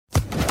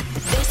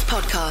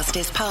podcast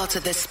is part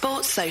of the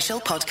Sports Social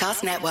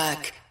Podcast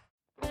Network.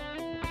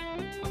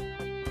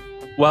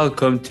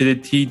 Welcome to the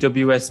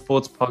TWS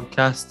Sports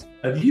Podcast.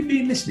 Have you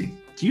been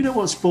listening? Do you know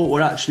what sport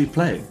we're actually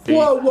playing?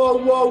 Whoa,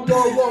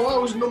 I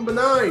was number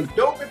 9.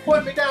 Don't be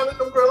putting me down at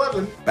number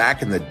 11.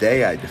 Back in the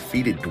day, I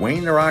defeated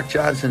Dwayne "The Rock"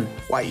 Johnson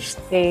twice.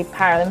 The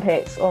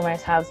Paralympics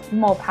almost has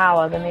more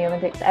power than the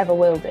Olympics ever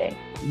will do.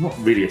 I'm not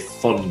really a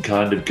fun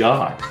kind of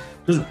guy.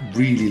 Doesn't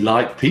really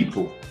like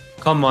people.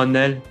 Come on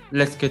then,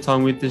 let's get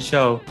on with the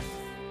show.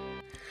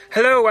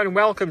 Hello and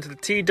welcome to the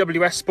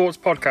TWS Sports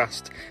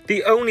Podcast,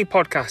 the only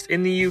podcast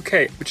in the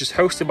UK which is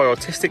hosted by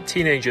autistic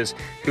teenagers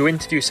who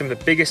interview some of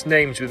the biggest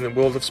names within the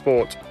world of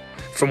sport.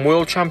 From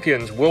world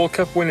champions, World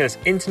Cup winners,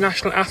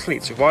 international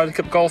athletes, Ryder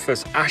Cup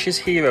golfers, Ashes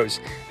heroes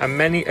and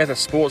many other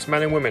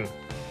sportsmen and women,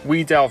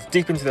 we delve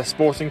deep into their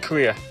sporting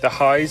career, the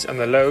highs and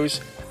the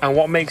lows, and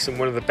what makes them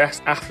one of the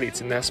best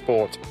athletes in their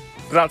sport.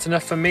 But that's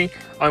enough from me.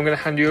 I'm going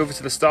to hand you over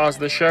to the stars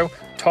of the show,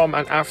 Tom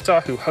and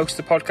Avatar, who host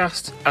the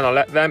podcast, and I'll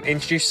let them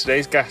introduce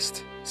today's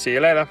guest. See you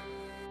later.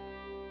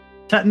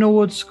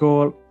 Technowood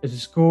School is a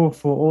school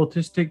for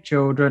autistic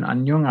children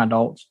and young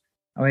adults,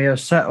 and we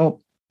have set up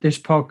this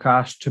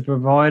podcast to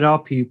provide our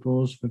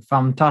pupils with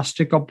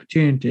fantastic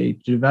opportunity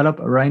to develop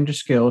a range of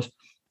skills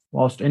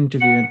whilst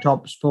interviewing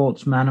top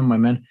sportsmen and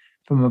women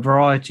from a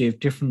variety of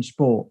different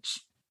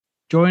sports.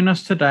 Join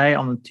us today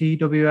on the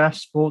TWS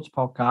Sports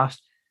Podcast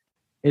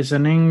is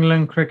an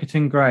England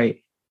cricketing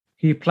great.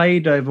 He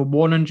played over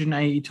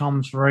 180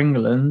 times for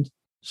England,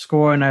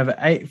 scoring over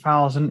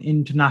 8,000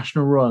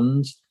 international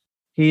runs.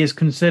 He is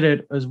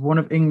considered as one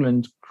of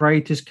England's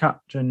greatest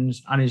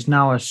captains and is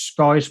now a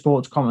Sky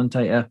Sports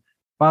commentator.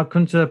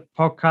 Welcome to the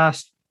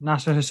podcast,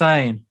 Nasser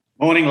Hussain.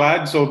 Morning,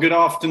 lads, or good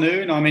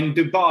afternoon. I'm in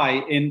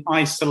Dubai in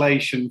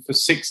isolation for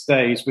 6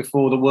 days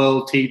before the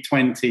World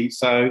T20,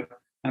 so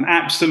an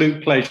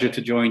absolute pleasure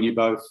to join you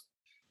both.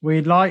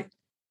 We'd like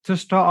to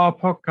start our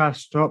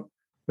podcast up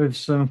with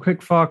some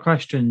quick-fire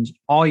questions.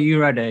 Are you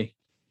ready?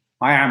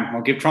 I am.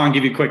 I'll try and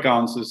give you quick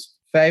answers.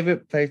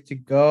 Favorite place to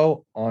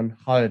go on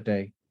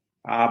holiday?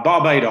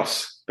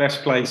 Barbados,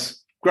 best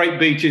place. Great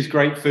beaches,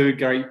 great food,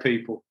 great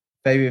people.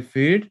 Favorite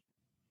food?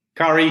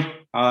 Curry.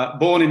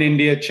 Born in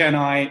India,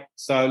 Chennai,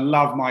 so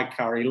love my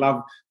curry.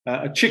 Love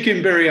a chicken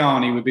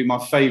biryani would be my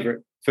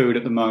favorite food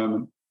at the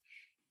moment.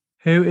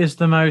 Who is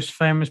the most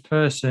famous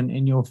person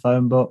in your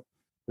phone book?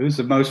 Who's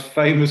the most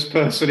famous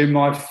person in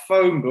my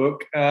phone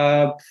book?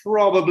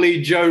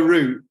 Probably Joe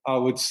Root, I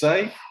would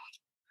say.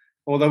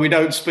 Although we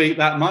don't speak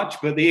that much,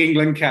 but the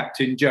England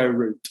captain, Joe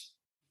Root.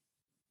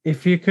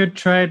 If you could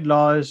trade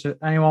lives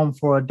with anyone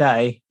for a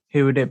day,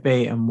 who would it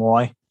be and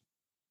why?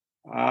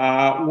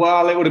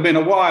 Well, it would have been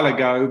a while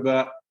ago,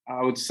 but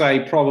I would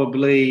say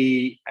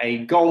probably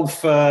a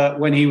golfer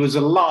when he was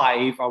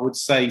alive. I would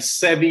say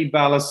Seve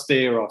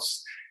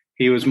Ballesteros.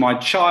 He was my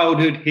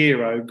childhood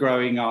hero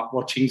growing up,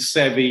 watching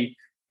Seve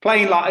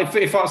playing. Like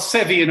if I was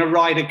Seve in a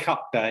Ryder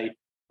Cup day,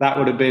 that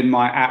would have been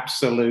my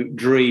absolute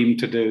dream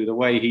to do, the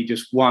way he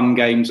just won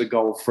games of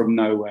golf from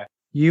nowhere.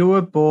 You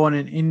were born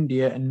in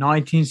India in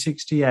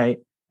 1968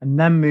 and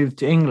then moved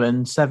to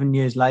England 7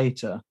 years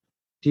later.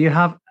 Do you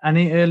have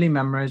any early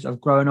memories of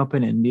growing up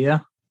in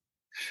India?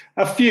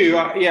 A few.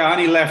 I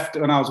only left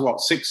when I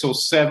was, 6 or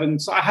 7.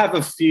 So I have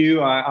a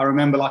few. I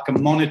remember like a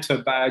monitor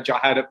badge I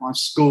had at my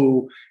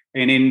school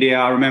in India.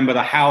 I remember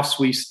the house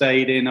we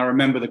stayed in. I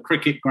remember the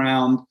cricket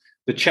ground,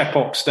 the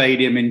Chepauk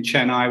Stadium in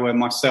Chennai, where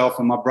myself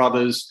and my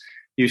brothers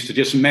used to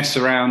just mess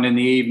around in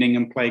the evening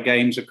and play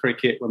games of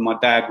cricket when my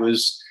dad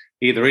was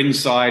either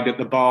inside at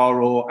the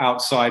bar or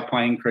outside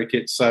playing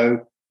cricket.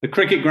 So the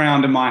cricket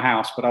ground in my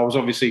house, but I was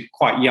obviously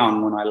quite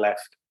young when I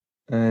left.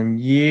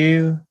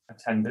 You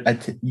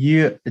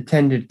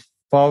attended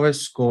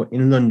Forest School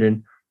in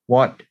London.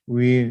 What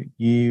were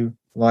you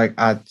like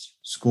at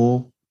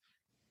school?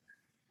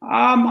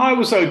 I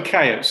was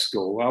okay at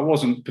school. I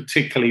wasn't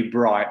particularly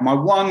bright. My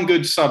one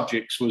good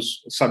subject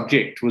was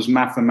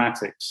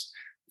mathematics.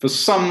 For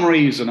some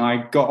reason,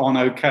 I got on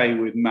okay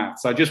with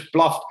maths. I just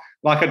bluffed,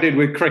 like I did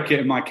with cricket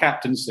and my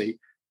captaincy.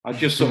 I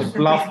just sort of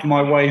bluffed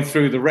my way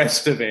through the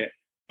rest of it.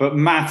 But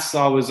maths,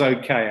 I was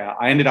okay at.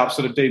 I ended up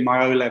sort of doing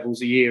my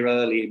O-levels a year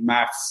early in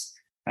maths.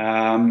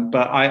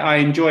 But I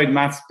enjoyed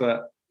maths,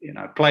 but,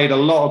 played a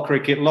lot of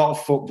cricket, a lot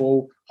of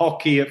football,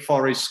 hockey at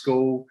Forest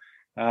School.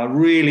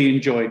 Really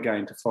enjoyed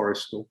going to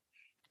Forest School.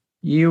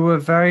 You were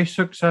very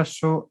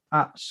successful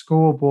at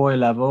schoolboy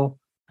level.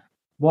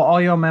 What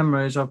are your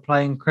memories of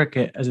playing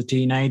cricket as a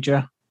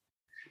teenager?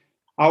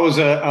 I was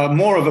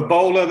more of a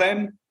bowler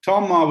then,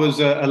 Tom. I was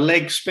a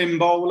leg spin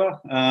bowler.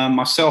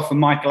 Myself and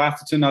Michael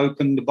Atherton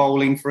opened the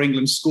bowling for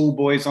England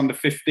schoolboys under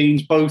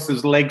 15s, both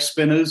as leg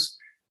spinners.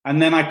 And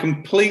then I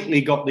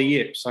completely got the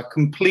yips. I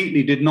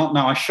completely did not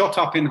know. I shot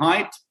up in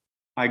height.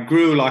 I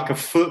grew like a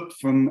foot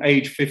from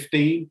age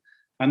 15.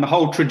 And the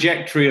whole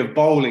trajectory of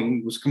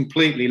bowling was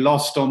completely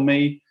lost on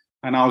me.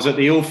 And I was at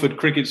the Ilford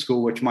Cricket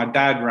School, which my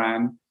dad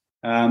ran.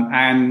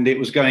 And it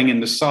was going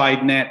in the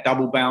side net,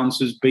 double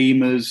bouncers,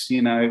 beamers,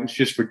 it was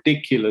just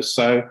ridiculous.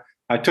 So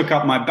I took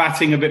up my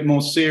batting a bit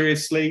more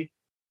seriously.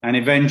 And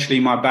eventually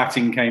my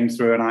batting came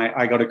through and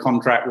I got a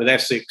contract with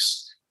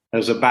Essex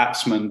as a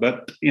batsman.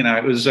 But,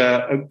 it was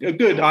a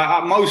good...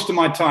 most of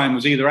my time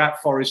was either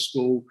at Forest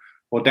School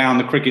or down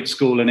the cricket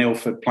school in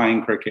Ilford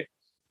playing cricket.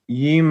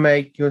 You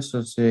make your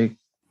Sussex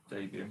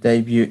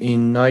debut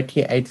in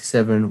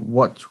 1987.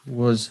 What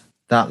was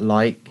that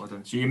like? Well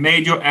done. So you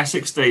made your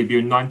Essex debut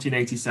in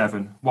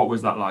 1987. What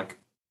was that like?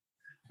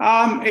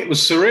 It was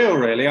surreal,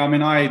 really. I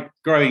mean,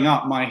 growing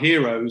up, my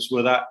heroes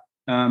were that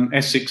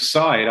Essex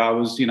side. I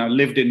was,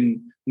 lived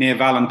near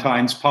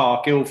Valentine's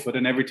Park, Ilford,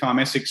 and every time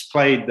Essex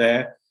played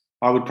there,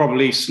 I would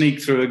probably sneak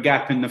through a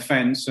gap in the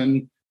fence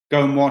and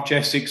go and watch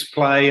Essex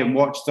play and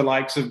watch the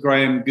likes of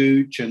Graham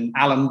Gooch and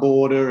Alan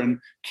Border and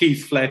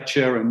Keith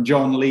Fletcher and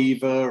John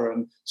Lever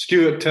and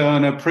Stuart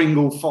Turner,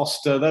 Pringle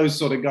Foster, those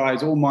sort of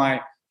guys, all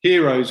my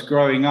heroes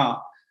growing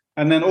up.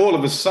 And then all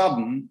of a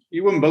sudden,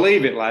 you wouldn't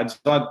believe it, lads,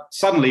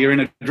 suddenly you're in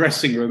a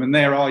dressing room and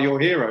there are your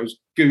heroes,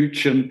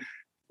 Gooch and,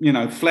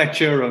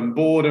 Fletcher and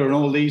Border and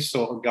all these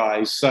sort of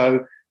guys.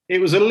 So it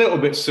was a little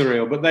bit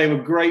surreal, but they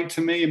were great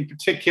to me, in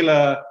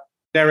particular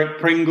Derek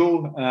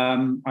Pringle.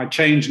 I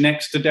changed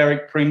next to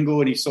Derek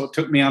Pringle and he sort of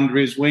took me under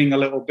his wing a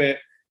little bit.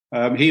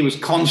 He was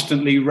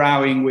constantly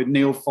rowing with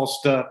Neil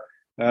Foster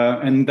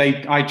and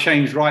I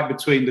changed right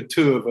between the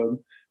two of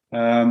them.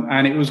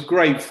 And it was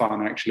great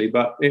fun, actually,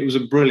 but it was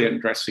a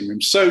brilliant dressing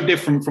room. So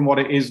different from what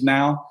it is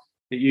now.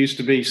 It used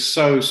to be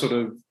so sort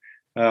of,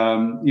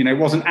 it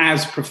wasn't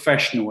as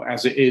professional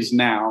as it is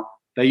now.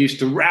 They used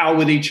to row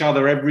with each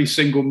other every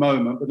single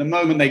moment. But the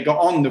moment they got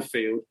on the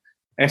field,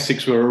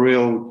 Essex were a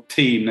real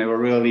team. They were a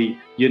really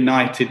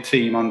united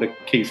team under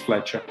Keith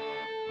Fletcher.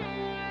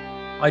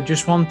 I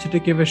just wanted to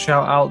give a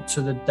shout out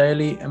to the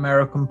Daily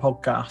American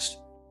podcast.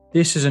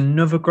 This is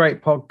another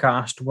great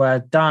podcast where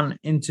Dan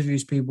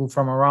interviews people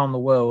from around the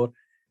world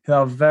who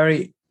have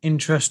very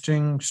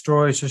interesting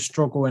stories of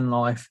struggle in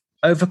life,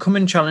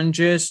 overcoming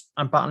challenges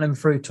and battling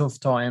through tough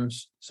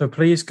times. So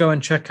please go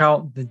and check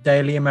out the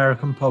Daily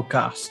American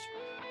podcast.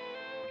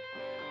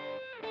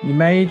 You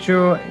made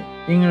your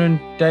England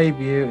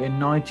debut in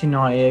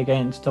 1990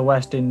 against the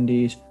West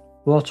Indies.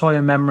 What are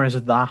your memories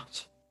of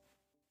that?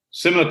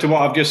 Similar to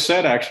what I've just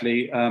said,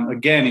 actually.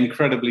 Again,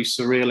 incredibly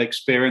surreal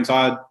experience.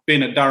 I had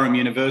been at Durham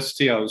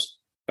University. I was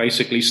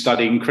basically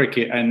studying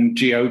cricket and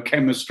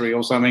geochemistry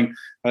or something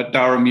at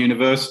Durham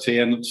University.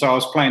 And so I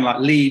was playing like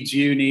Leeds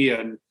Uni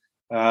and,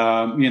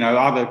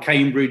 other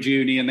Cambridge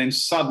Uni. And then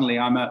suddenly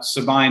I'm at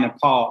Sabina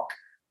Park,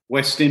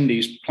 West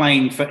Indies,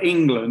 playing for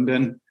England.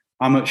 And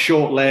I'm at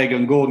short leg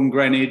and Gordon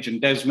Greenwich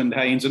and Desmond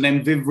Haynes. And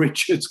then Viv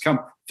Richards come,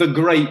 the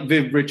great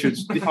Viv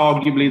Richards,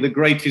 arguably the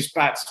greatest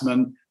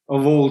batsman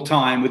of all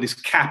time, with his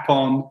cap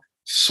on,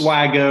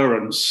 swagger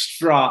and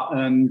strut.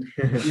 And,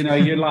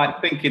 you're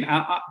like thinking,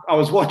 I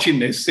was watching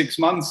this 6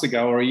 months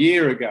ago or a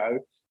year ago,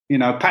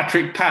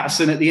 Patrick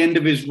Patterson at the end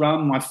of his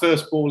run, my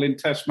first ball in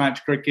Test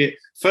match cricket,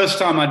 first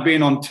time I'd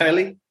been on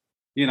telly,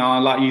 you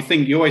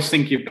always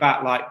think you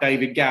bat like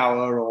David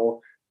Gower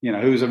or,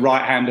 who's a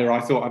right-hander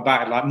I thought I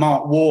batted like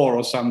Mark Waugh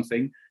or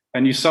something.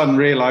 And you suddenly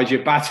realise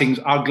your batting's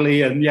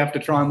ugly and you have to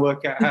try and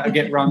work out how to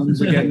get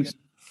runs against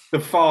the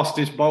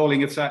fastest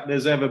bowling attack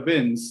there's ever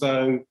been.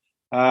 So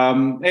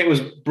it was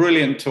a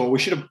brilliant tour.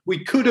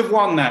 We could have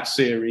won that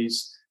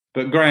series,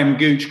 but Graham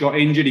Gooch got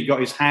injured. He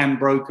got his hand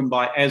broken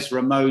by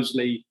Ezra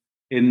Mosley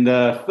in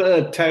the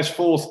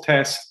fourth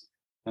test.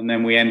 And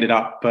then we ended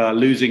up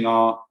losing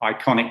our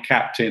iconic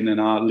captain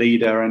and our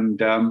leader.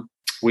 And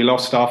we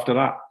lost after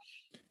that.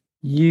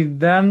 You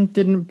then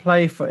didn't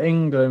play for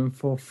England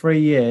for 3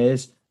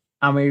 years.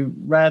 And we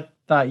read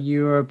that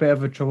you were a bit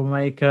of a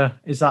troublemaker.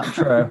 Is that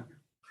true?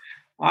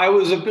 I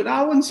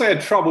wouldn't say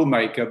a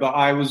troublemaker, but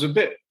I was a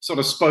bit sort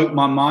of spoke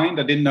my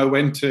mind. I didn't know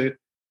when to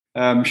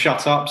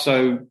shut up.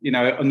 So,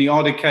 on the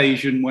odd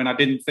occasion when I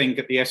didn't think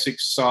that the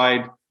Essex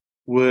side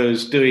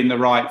was doing the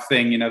right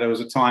thing, there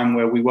was a time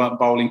where we weren't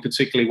bowling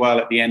particularly well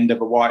at the end of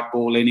a white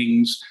ball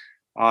innings.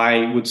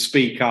 I would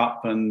speak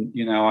up and,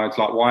 I was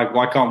like,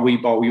 why can't we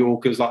bowl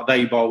Yorkers like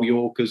they bowl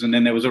Yorkers? And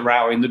then there was a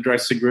row in the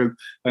dressing room.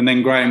 And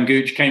then Graham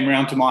Gooch came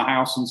around to my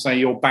house and say,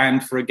 you're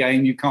banned for a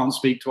game. You can't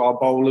speak to our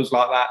bowlers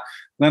like that.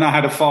 Then I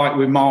had a fight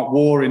with Mark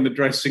Waugh in the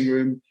dressing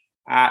room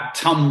at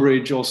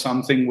Tunbridge or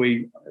something.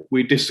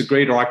 We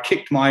disagreed, or I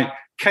kicked my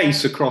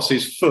case across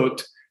his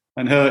foot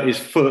and hurt his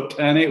foot.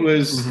 And it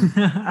was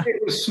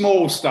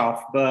small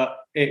stuff, but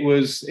it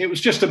was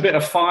just a bit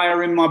of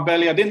fire in my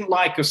belly. I didn't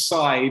like a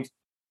side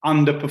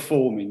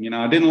underperforming.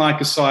 I didn't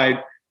like a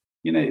side,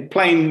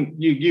 playing,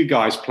 you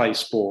guys play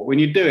sport. When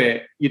you do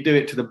it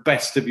to the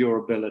best of your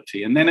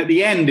ability. And then at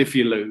the end, if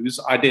you lose,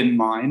 I didn't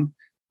mind.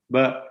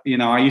 But,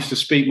 I used to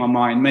speak my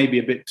mind maybe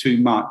a bit too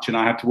much, and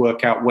I had to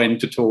work out when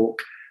to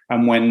talk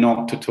and when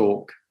not to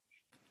talk.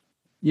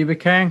 You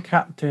became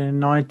captain in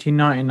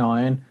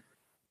 1999.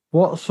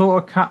 What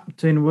sort of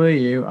captain were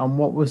you, and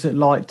what was it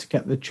like to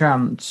get the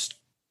chance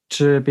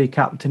to be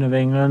captain of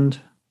England?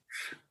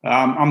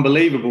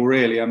 Unbelievable,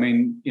 really. I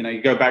mean,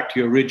 you go back to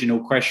your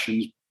original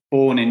questions.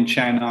 Born in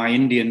Chennai,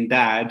 Indian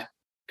dad,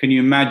 can you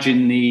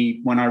imagine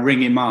when I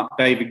ring him up,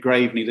 David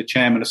Graveney, the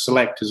chairman of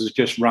selectors, has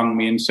just rung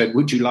me and said,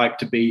 would you like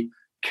to be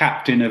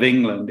captain of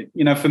England?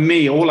 For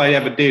me, all I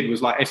ever did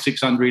was like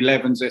Essex under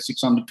 11s,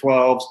 Essex under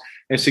 12s,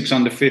 Essex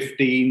under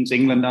 15s,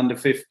 England under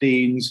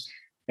 15s,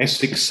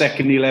 Essex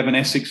second 11,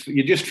 Essex.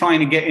 You're just trying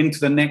to get into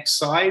the next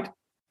side.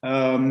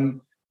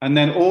 And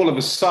then all of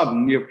a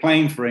sudden you're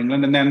playing for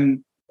England, and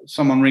then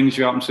someone rings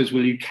you up and says,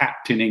 will you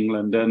captain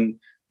England? And,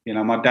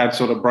 my dad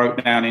sort of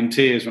broke down in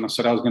tears when I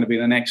said I was going to be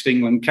the next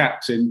England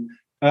captain.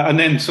 And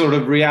then sort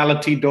of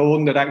reality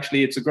dawned that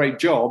actually it's a great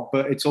job,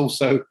 but it's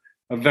also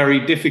a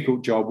very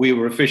difficult job. We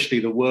were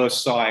officially the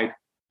worst side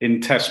in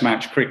Test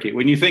match cricket.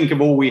 When you think of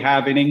all we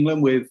have in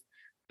England with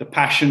the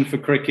passion for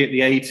cricket,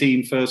 the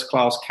 18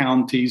 first-class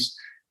counties,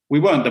 we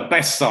weren't the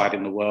best side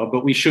in the world,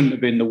 but we shouldn't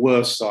have been the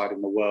worst side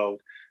in the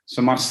world.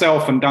 So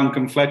myself and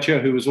Duncan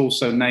Fletcher, who was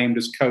also named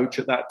as coach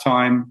at that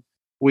time,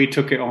 we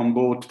took it on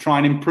board to try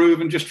and improve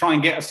and just try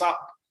and get us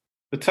up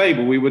the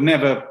table. We were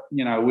never,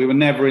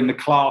 in the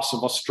class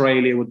of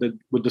Australia with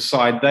the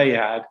side they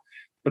had.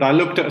 But I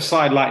looked at a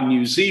side like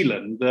New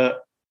Zealand that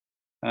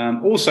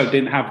also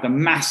didn't have the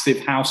massive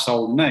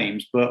household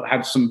names, but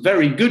had some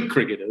very good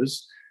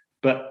cricketers,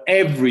 but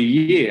every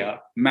year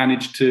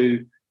managed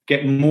to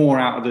get more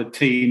out of the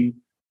team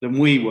than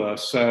we were.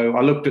 So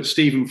I looked at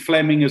Stephen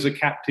Fleming as a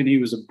captain. He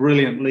was a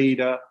brilliant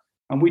leader.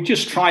 And we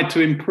just tried to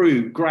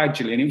improve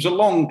gradually. And it was a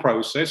long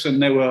process, and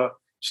there were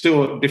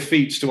still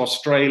defeats to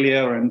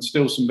Australia and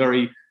still some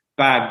very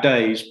bad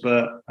days.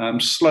 But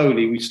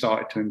slowly we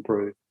started to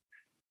improve.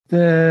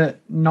 The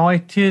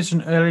 90s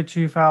and early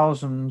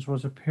 2000s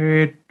was a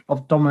period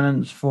of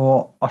dominance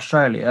for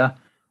Australia.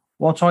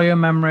 What are your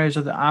memories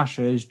of the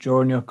Ashes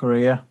during your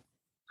career?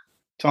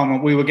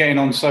 Tom, we were getting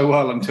on so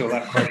well until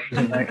that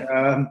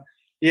question.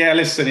 Yeah,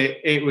 listen,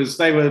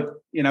 they were,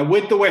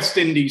 with the West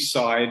Indies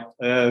side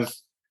of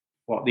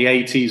the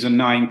 80s and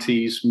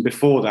 90s, and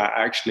before that,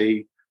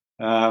 actually,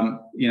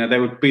 they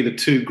would be the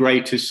two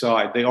greatest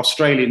side. The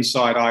Australian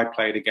side I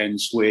played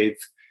against with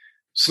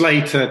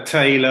Slater,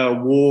 Taylor,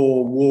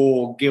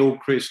 Waugh,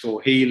 Gilchrist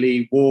or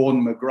Healy,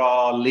 Warne,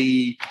 McGrath,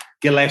 Lee,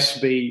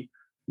 Gillespie,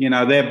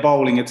 their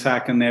bowling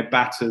attack and their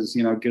batters,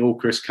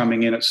 Gilchrist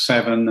coming in at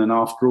 7, and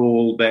after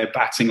all, their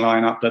batting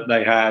lineup that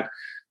they had,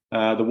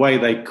 the way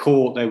they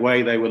caught, the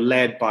way they were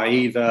led by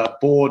either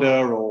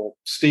Border or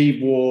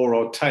Steve Waugh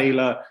or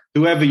Taylor,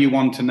 whoever you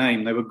want to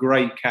name, they were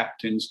great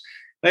captains.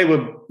 They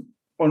were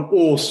an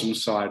awesome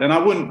side.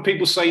 And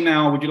people say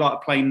now, would you like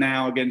to play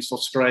now against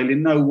Australia?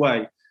 No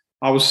way.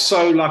 I was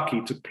so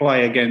lucky to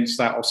play against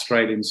that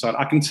Australian side.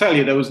 I can tell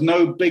you there was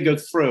no bigger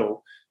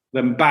thrill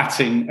than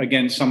batting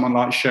against someone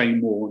like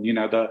Shane Warne.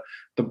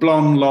 The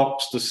blonde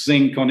locks, the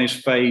zinc on his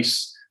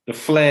face, the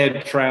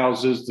flared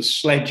trousers, the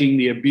sledging,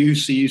 the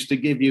abuse he used to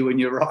give you when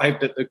you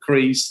arrived at the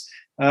crease.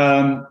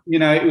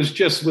 It was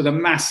just with a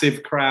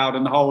massive crowd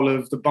and the whole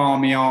of the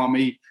Barmy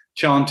Army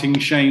chanting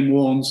Shane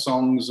Warne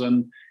songs.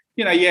 And,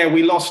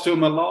 we lost to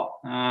him a lot.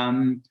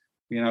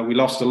 We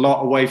lost a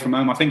lot away from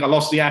home. I think I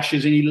lost the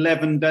Ashes in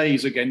 11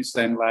 days against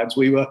them lads.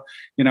 We were,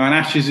 and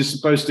Ashes is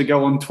supposed to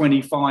go on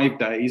 25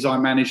 days. I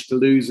managed to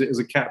lose it as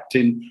a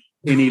captain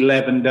in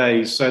 11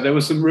 days. So there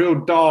were some real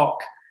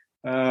dark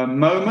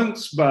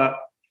moments, but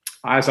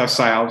as I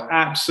say, I was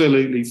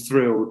absolutely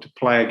thrilled to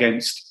play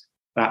against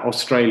that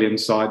Australian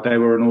side. They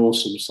were an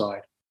awesome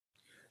side.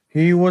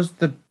 Who was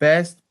the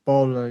best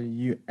bowler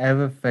you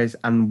ever faced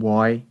and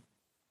why?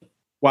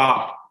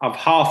 Well, I've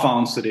half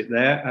answered it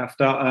there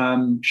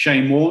after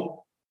Shane Warne.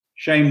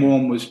 Shane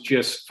Warne was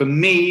just, for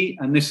me,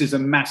 and this is a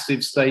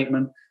massive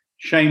statement,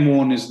 Shane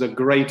Warne is the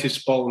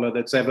greatest bowler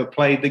that's ever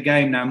played the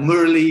game. Now,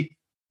 Murali,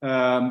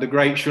 the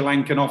great Sri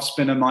Lankan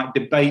off-spinner, might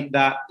debate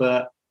that,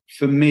 but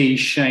for me,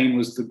 Shane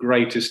was the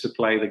greatest to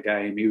play the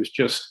game. He was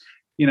just,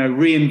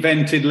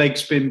 reinvented leg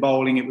spin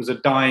bowling. It was a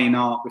dying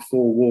art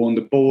before Warne.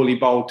 The ball he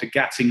bowled to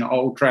Gatting at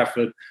Old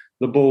Trafford,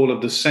 the ball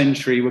of the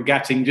century, where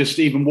Gatting just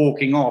even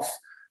walking off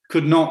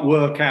could not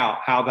work out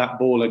how that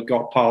ball had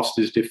got past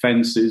his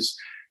defences.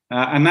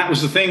 And that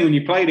was the thing when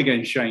you played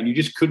against Shane. You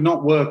just could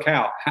not work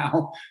out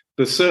how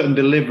the certain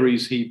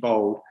deliveries he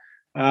bowled.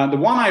 The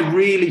one I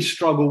really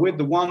struggled with,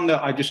 the one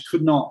that I just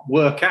could not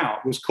work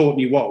out, was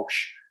Courtney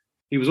Walsh.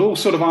 He was all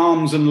sort of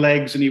arms and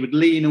legs, and he would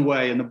lean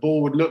away and the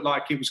ball would look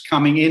like it was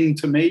coming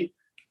into me.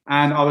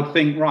 And I would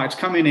think, right, it's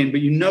coming in, but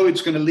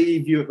it's going to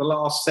leave you at the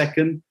last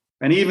second.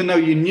 And even though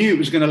you knew it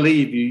was going to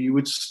leave you, you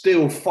would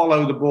still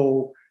follow the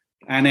ball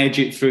and edge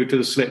it through to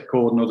the slip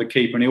corner or the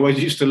keeper. And he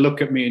always used to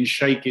look at me and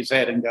shake his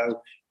head and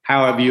go,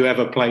 how have you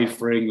ever played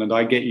for England?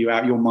 I get you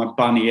out. You're my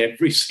bunny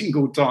every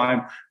single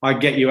time. I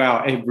get you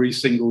out every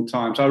single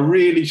time. So I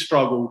really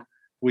struggled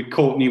with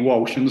Courtney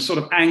Walsh and the sort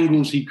of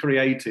angles he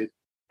created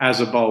as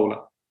a bowler.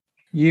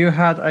 You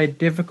had a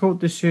difficult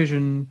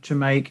decision to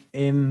make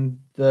in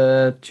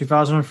the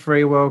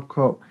 2003 World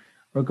Cup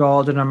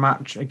regarding a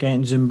match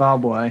against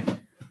Zimbabwe.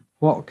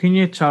 What can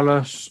you tell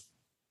us?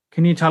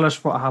 Can you tell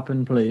us what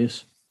happened,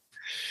 please?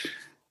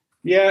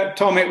 Yeah,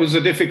 Tom, it was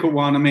a difficult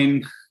one. I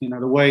mean,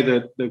 the way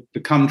that the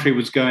country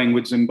was going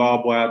with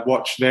Zimbabwe, I'd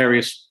watched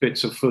various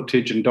bits of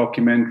footage and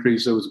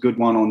documentaries. There was a good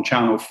one on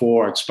Channel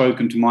 4. I'd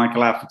spoken to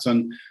Michael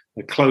Atherton,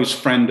 a close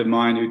friend of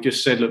mine, who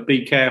just said, look,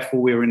 be careful.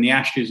 We were in the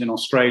Ashes in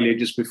Australia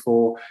just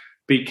before.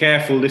 Be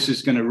careful. This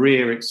is going to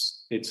rear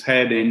its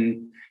head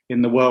in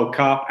the World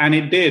Cup. And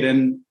it did.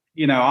 And,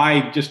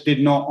 I just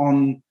did not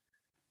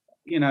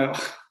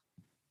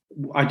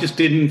I just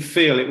didn't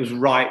feel it was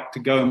right to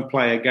go and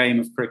play a game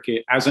of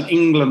cricket. As an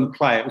England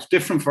player, it was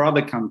different for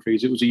other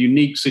countries. It was a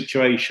unique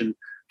situation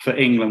for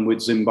England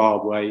with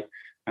Zimbabwe.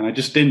 And I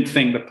just didn't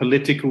think the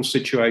political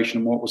situation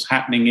and what was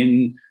happening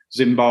in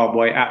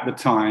Zimbabwe at the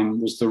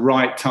time was the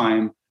right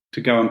time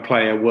to go and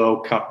play a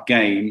World Cup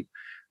game.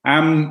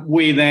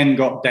 We then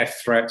got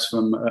death threats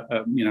from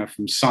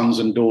sons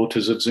and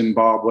daughters of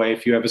Zimbabwe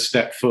if you ever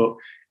step foot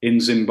in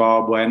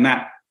Zimbabwe. And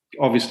that,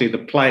 obviously, the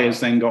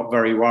players then got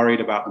very worried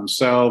about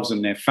themselves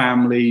and their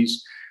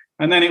families.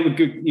 And then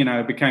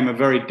it became a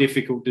very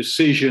difficult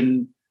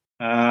decision.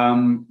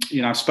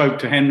 I spoke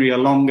to Henry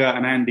Alonga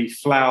and Andy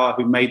Flower,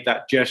 who made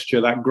that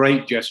gesture, that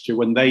great gesture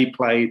when they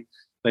played.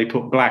 They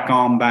put black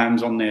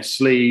armbands on their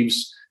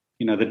sleeves.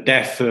 The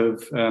death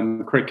of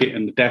cricket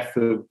and the death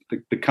of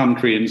the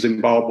country in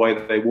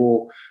Zimbabwe, they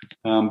wore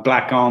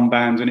black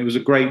armbands. And it was a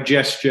great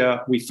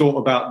gesture. We thought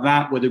about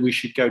that, whether we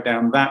should go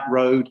down that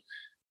road.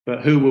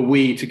 But who were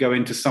we to go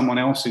into someone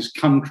else's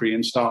country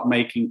and start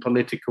making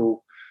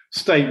political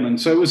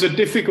statements? So it was a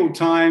difficult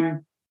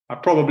time. I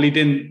probably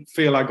didn't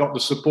feel I got the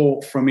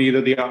support from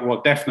either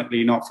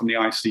definitely not from the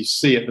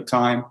ICC at the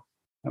time,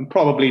 and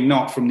probably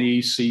not from the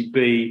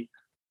ECB.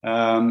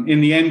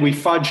 In the end, we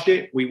fudged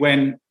it. We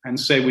went and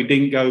said we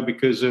didn't go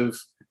because of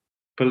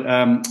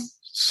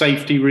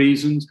safety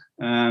reasons,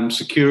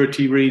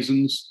 security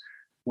reasons,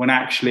 when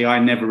actually I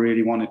never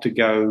really wanted to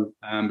go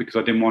because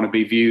I didn't want to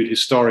be viewed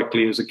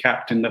historically as a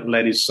captain that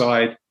led his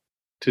side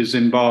to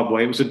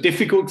Zimbabwe. It was a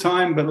difficult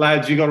time, but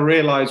lads, you've got to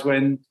realise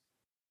when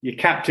you're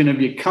captain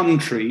of your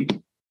country,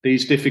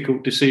 these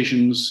difficult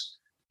decisions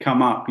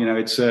come up.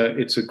 It's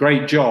a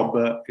great job,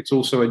 but it's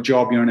also a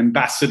job. You're an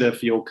ambassador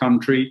for your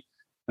country.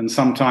 And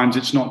sometimes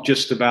it's not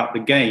just about the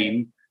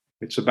game,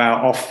 it's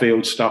about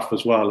off-field stuff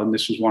as well. And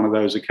this was one of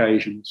those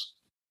occasions.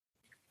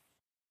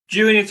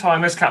 During your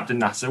time as captain,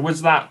 Nasser,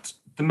 was that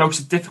the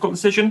most difficult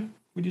decision,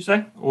 would you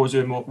say? Or was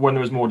there one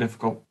that was more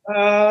difficult?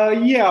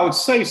 Yeah, I would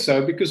say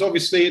so, because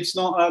obviously it's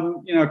not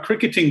a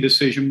cricketing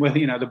decision where,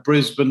 the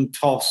Brisbane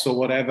toss or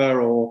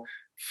whatever, or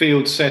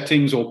field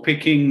settings or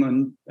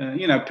picking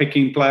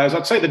picking players.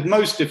 I'd say the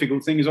most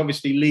difficult thing is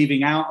obviously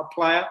leaving out a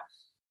player.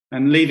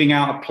 And leaving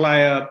out a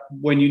player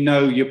when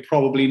you're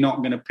probably not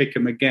going to pick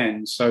them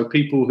again. So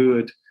people who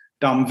had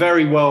done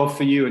very well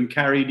for you and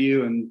carried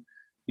you and,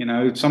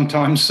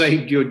 sometimes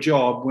saved your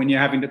job, when you're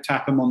having to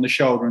tap them on the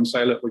shoulder and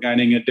say, look, we're going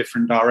in a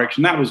different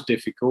direction. That was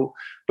difficult.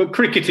 But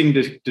cricketing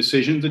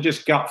decisions are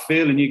just gut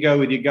feel, and you go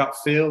with your gut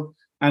feel.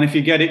 And if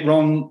you get it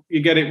wrong, you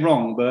get it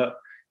wrong. But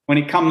when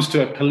it comes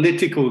to a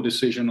political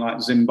decision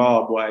like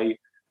Zimbabwe,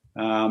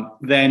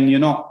 then you're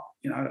not,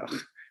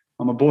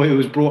 I'm a boy who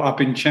was brought up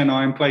in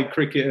Chennai and played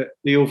cricket at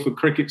the Ilford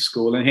Cricket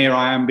School. And here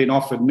I am being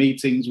offered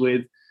meetings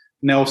with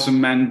Nelson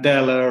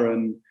Mandela.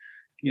 And,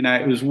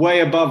 it was way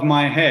above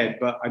my head,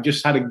 but I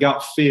just had a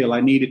gut feel I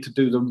needed to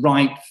do the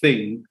right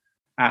thing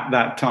at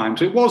that time.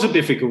 So it was a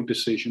difficult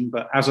decision.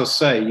 But as I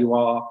say,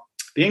 the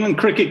England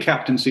cricket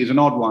captaincy is an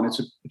odd one. It's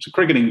a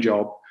cricketing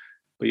job,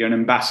 but you're an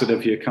ambassador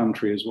for your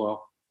country as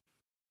well.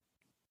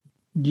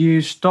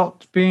 You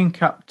stopped being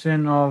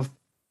captain of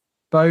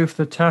both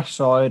the Test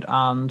side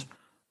and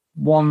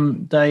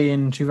one day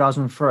in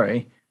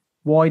 2003.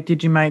 Why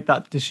did you make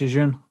that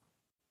decision?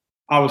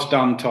 I was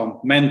done, Tom.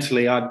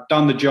 Mentally, I'd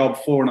done the job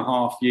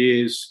 4.5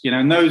 years.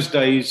 In those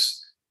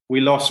days,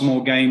 we lost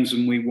more games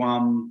than we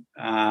won.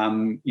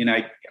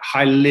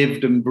 I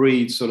lived and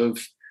breathed sort of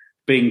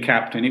being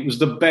captain. It was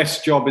the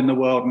best job in the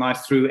world, and I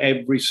threw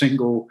every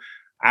single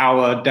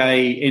hour,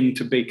 day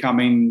into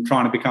trying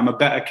to become a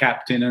better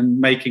captain and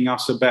making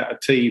us a better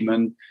team.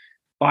 And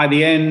by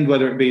the end,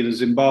 whether it be the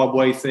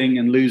Zimbabwe thing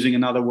and losing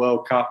another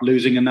World Cup,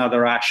 losing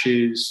another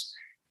Ashes,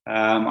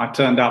 I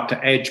turned up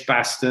to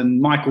Edgbaston.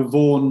 Michael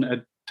Vaughan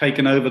had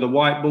taken over the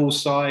white ball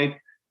side,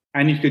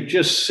 and you could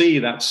just see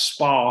that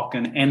spark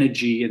and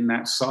energy in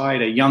that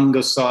side, a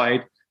younger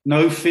side,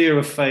 no fear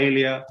of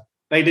failure.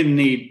 They didn't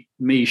need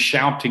me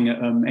shouting at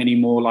them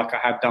anymore like I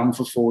had done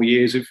for 4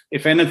 years.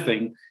 If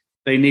anything,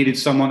 they needed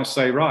someone to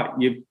say, right,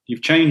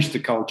 you've changed the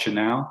culture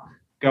now.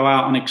 Go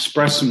out and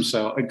express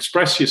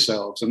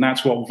yourselves. And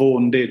that's what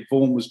Vaughan did.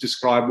 Vaughan was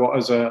described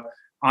as a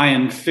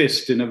iron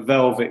fist in a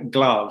velvet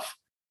glove.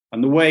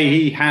 And the way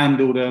he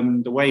handled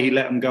them, the way he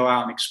let them go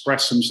out and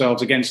express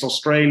themselves against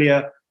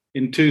Australia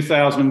in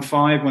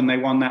 2005 when they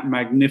won that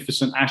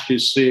magnificent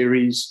Ashes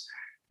series,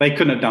 they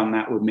couldn't have done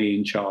that with me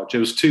in charge.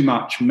 There was too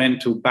much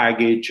mental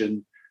baggage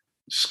and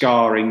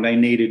scarring. They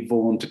needed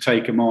Vaughan to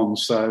take them on.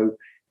 So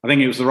I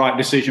think it was the right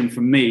decision for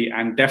me,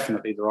 and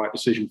definitely the right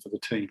decision for the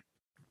team.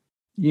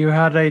 You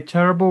had a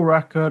terrible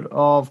record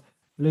of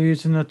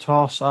losing the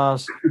toss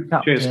as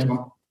captain. Cheers,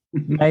 Tom.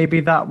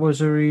 Maybe that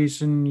was a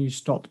reason you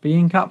stopped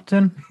being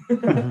captain.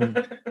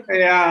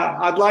 Yeah,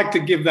 I'd like to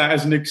give that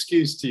as an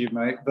excuse to you,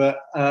 mate, but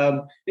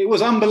it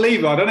was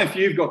unbelievable. I don't know if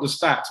you've got the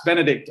stats.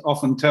 Benedict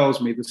often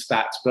tells me the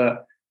stats,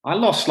 but I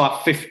lost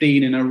like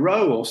 15 in a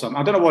row or something.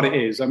 I don't know what it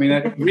is. I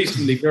mean,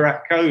 recently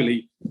Virat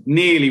Kohli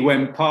nearly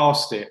went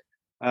past it,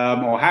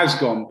 or has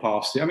gone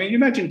past it. I mean, you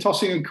imagine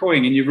tossing a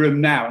coin in your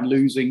room now and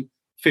losing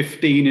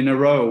 15 in a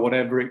row, or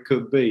whatever it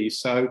could be.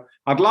 So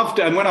I'd love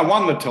to. And when I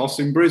won the toss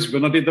in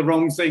Brisbane, I did the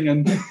wrong thing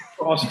and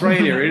put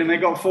Australia in, and they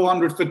got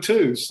 400 for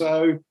 2.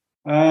 So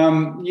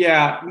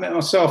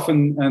myself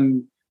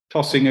and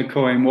tossing a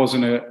coin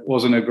wasn't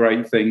a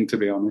great thing, to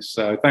be honest.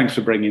 So thanks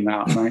for bringing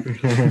that up,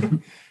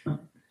 mate.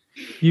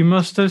 You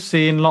must have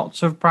seen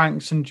lots of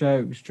pranks and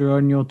jokes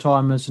during your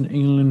time as an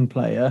England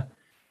player.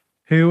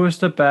 Who was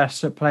the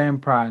best at playing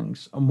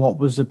pranks, and what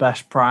was the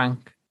best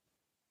prank?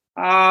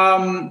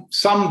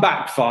 Some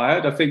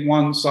backfired. I think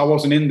once, I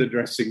wasn't in the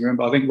dressing room,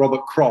 but I think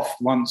Robert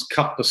Croft once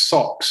cut the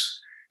socks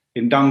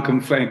in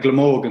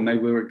Glamorgan. They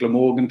were at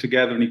Glamorgan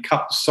together, and he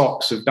cut the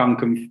socks of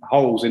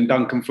holes in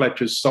Duncan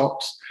Fletcher's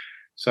socks.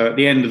 So at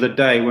the end of the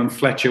day, when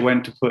Fletcher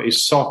went to put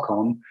his sock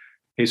on,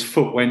 his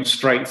foot went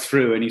straight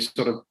through, and he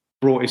sort of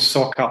brought his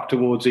sock up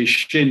towards his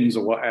shins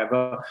or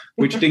whatever,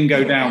 which didn't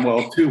go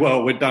down too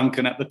well with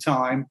Duncan at the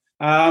time.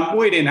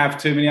 We didn't have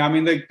too many. I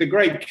mean, the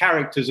great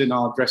characters in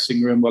our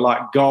dressing room were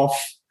like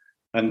Gough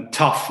and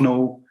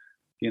Tufnell.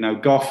 You know,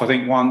 Gough, I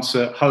think once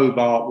at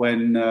Hobart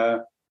when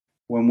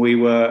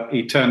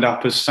he turned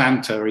up as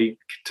Santa, he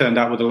turned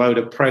up with a load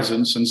of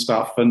presents and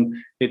stuff, and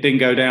it didn't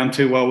go down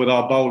too well with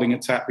our bowling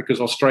attack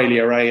because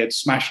Australia A had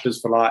smashed us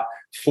for like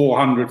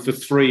 400 for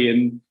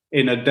 3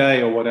 in a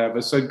day or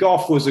whatever. So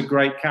Gough was a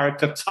great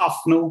character.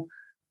 Tufnell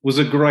was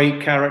a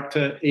great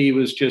character. He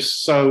was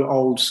just so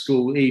old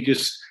school. He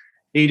just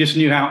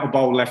knew how to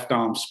bowl left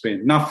arm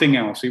spin, nothing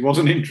else. He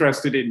wasn't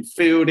interested in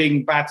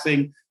fielding,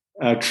 batting,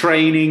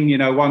 training. You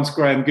know, once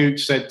Graham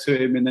Gooch said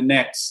to him in the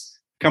nets,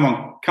 come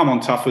on,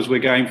 Tuffers, we're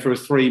going for a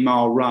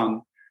 3-mile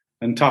run.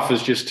 And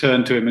Tuffers just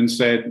turned to him and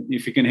said,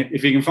 if you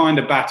can find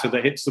a batter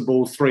that hits the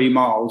ball 3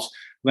 miles,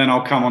 then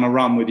I'll come on a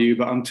run with you.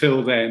 But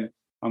until then,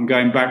 I'm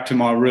going back to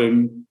my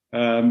room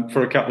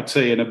for a cup of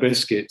tea and a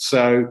biscuit.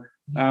 So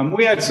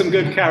we had some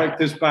good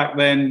characters back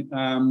then.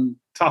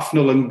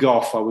 Tufnell and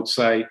Gough, I would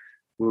say,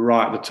 were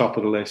right at the top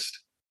of the list.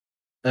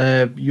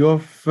 Your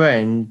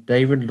friend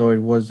David Lloyd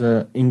was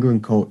an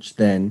England coach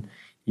then.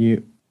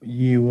 You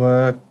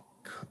were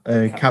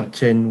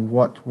captain.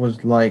 What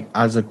was like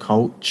as a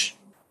coach?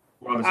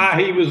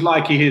 He was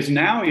like he is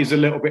now. He's a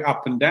little bit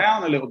up and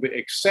down, a little bit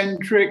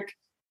eccentric,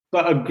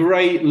 but a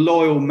great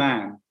loyal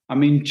man. I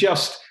mean,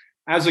 just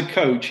as a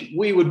coach,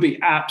 we would be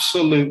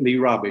absolutely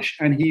rubbish,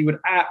 and he would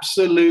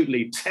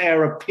absolutely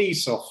tear a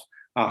piece off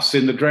us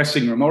in the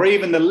dressing room or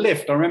even the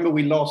lift. I remember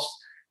we lost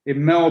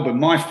in Melbourne,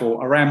 my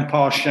fault. I ran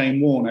past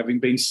Shane Warne, having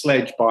been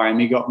sledged by him.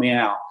 He got me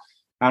out.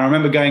 And I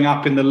remember going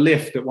up in the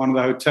lift at one of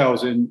the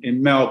hotels in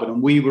Melbourne,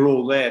 and we were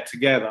all there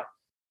together.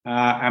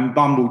 And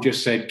Bumble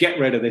just said, get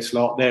rid of this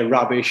lot. They're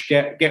rubbish.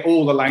 Get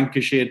all the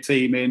Lancashire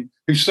team in.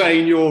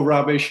 Hussain, you're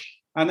rubbish.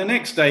 And the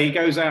next day he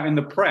goes out in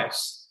the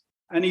press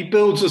and he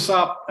builds us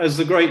up as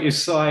the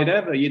greatest side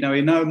ever. You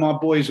know, my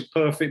boys are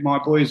perfect. My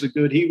boys are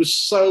good. He was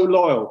so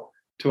loyal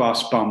to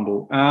us,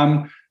 Bumble.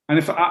 And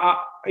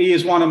he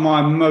is one of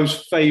my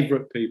most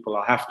favourite people,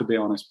 I have to be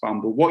honest,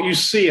 Bumble. What you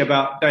see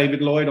about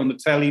David Lloyd on the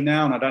telly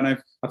now, and I don't know,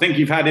 I think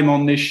you've had him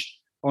on this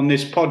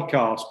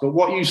podcast, but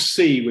what you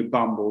see with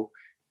Bumble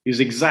is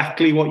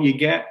exactly what you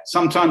get.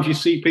 Sometimes you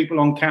see people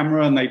on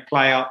camera and they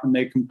play up and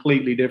they're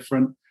completely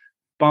different.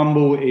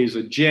 Bumble is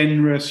a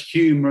generous,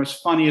 humorous,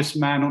 funniest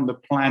man on the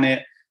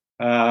planet,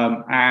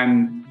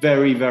 and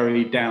very,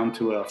 very down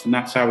to earth. And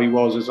that's how he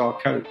was as our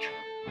coach.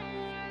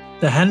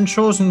 The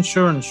Henshaw's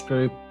Insurance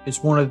Group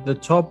is one of the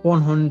top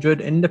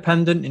 100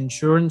 independent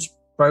insurance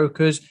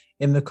brokers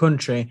in the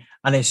country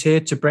and is here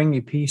to bring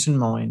you peace of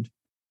mind.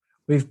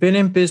 We've been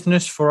in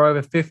business for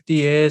over 50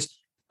 years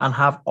and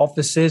have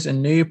offices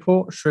in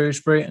Newport,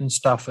 Shrewsbury and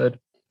Stafford.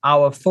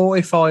 Our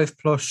 45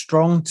 plus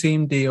strong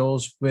team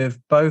deals with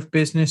both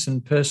business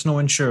and personal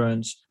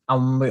insurance,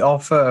 and we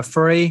offer a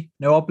free,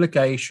 no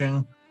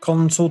obligation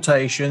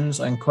consultations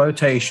and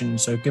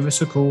quotations, so give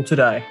us a call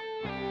today.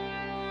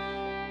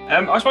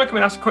 I just want to come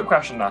and ask a quick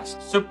question, Nass.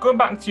 So going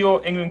back to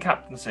your England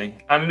captaincy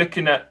and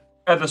looking at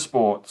other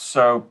sports,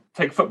 so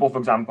take football for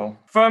example,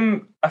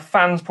 from a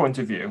fan's point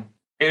of view,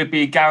 it would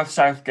be Gareth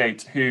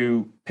Southgate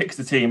who picks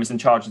the team, is in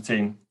charge of the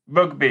team.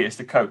 Rugby is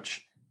the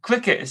coach.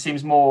 Cricket, it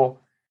seems more,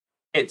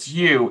 it's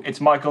you,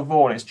 it's Michael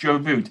Vaughan, it's Joe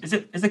Root.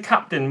 Is the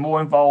captain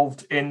more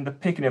involved in the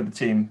picking of the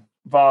team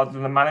rather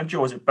than the manager,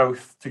 or is it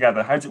both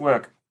together? How does it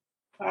work?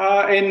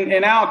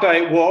 In our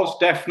day, it was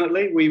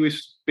definitely. We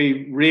used to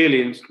be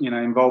really,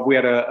 involved. We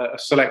had a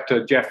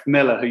selector, Jeff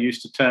Miller, who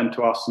used to turn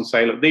to us and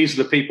say, "Look, these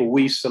are the people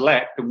we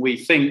select, and we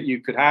think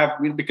you could have."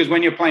 Because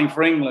when you're playing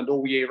for England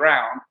all year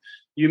round,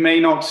 you may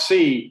not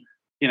see,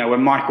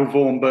 when Michael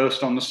Vaughan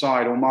burst on the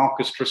side, or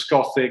Marcus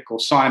Trescothick, or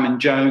Simon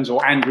Jones,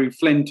 or Andrew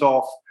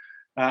Flintoff.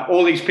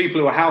 all these people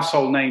who are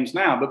household names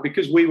now, but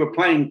because we were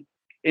playing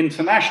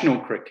international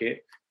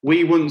cricket,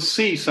 we wouldn't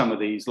see some of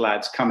these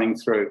lads coming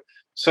through.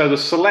 So the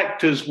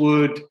selectors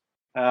would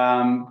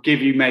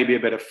give you maybe a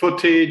bit of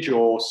footage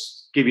or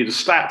give you the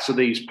stats of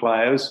these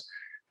players,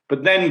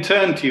 but then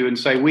turn to you and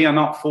say, we are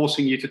not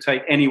forcing you to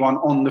take anyone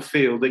on the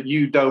field that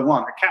you don't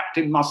want. A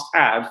captain must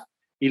have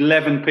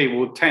 11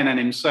 people, 10 and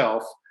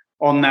himself,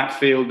 on that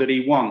field that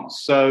he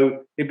wants.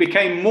 So it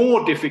became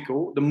more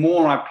difficult the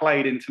more I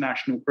played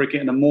international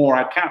cricket and the more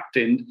I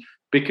captained,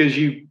 because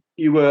you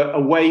were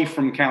away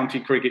from county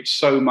cricket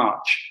so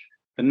much.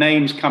 The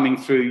names coming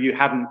through you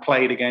hadn't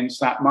played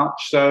against that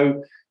much.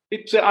 So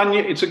it's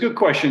a good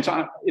question.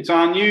 It's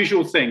an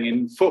unusual thing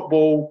in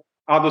football,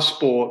 other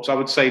sports. I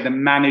would say the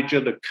manager,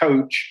 the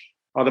coach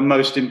are the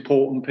most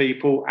important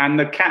people. And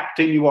the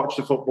captain, you watch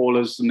the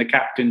footballers and the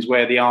captains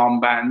wear the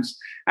armbands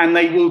and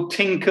they will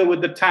tinker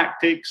with the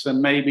tactics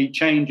and maybe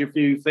change a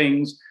few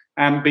things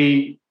and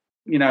be,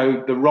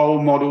 the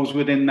role models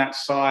within that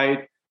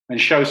side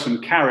and show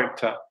some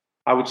character.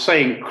 I would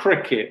say in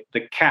cricket,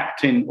 the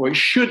captain, or it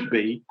should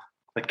be,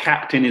 the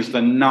captain is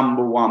the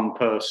number one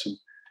person.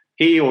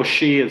 He or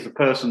she is the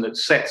person that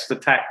sets the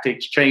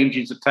tactics,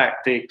 changes the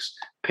tactics,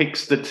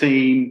 picks the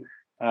team,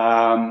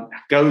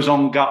 goes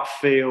on gut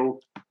feel.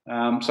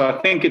 So I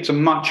think it's a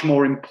much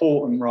more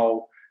important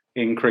role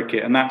in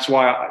cricket. And that's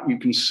why you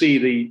can see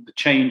the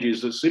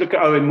changes. So look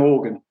at Owen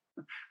Morgan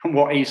and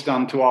what he's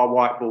done to our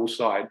white ball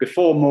side.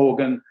 Before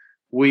Morgan,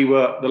 we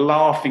were the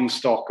laughing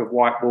stock of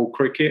white ball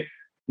cricket.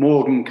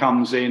 Morgan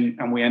comes in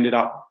and we ended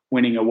up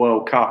winning a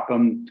World Cup.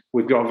 And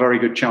we've got a very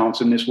good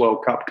chance in this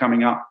World Cup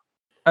coming up.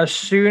 As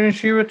soon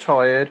as you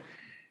retired,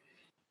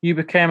 you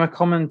became a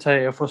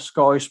commentator for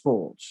Sky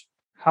Sports.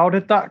 How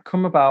did that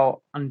come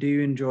about and do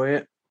you enjoy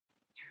it?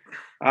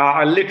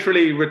 I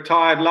literally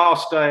retired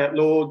last day at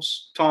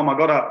Lord's. Tom, I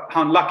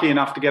got lucky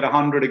enough to get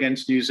 100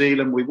 against New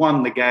Zealand. We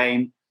won the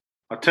game.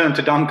 I turned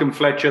to Duncan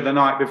Fletcher the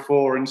night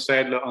before and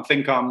said, look, I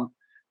think I'm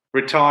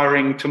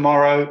retiring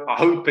tomorrow,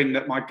 hoping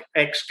that my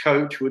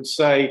ex-coach would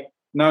say,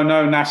 no,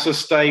 Nasser,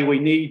 stay, we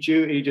need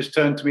you. He just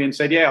turned to me and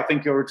said, yeah, I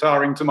think you're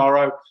retiring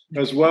tomorrow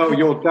as well.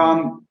 You're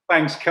done.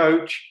 Thanks,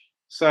 coach.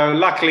 So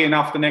luckily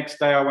enough, the next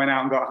day I went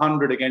out and got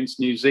 100 against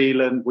New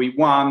Zealand. We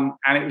won,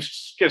 and it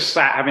was just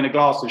sat having a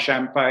glass of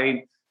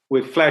champagne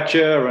with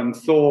Fletcher and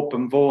Thorpe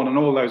and Vaughan and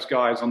all those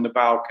guys on the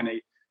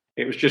balcony.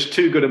 It was just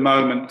too good a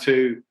moment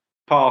to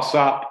pass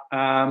up.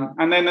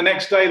 And then the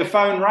next day the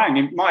phone rang.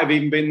 It might have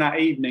even been that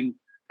evening.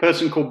 A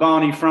person called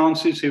Barney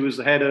Francis, who was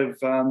the head of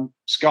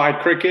Sky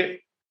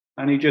Cricket,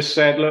 and he just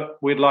said, look,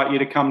 we'd like you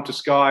to come to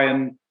Sky,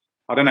 and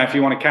I don't know if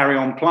you want to carry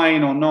on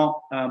playing or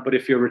not, but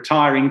if you're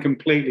retiring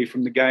completely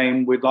from the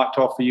game, we'd like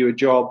to offer you a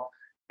job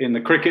in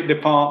the cricket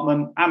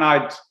department. And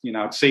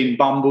I'd seen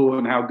Bumble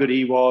and how good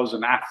he was,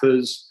 and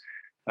Athers.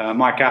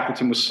 Mike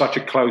Atherton was such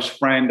a close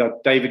friend.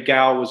 David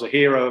Gower was a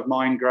hero of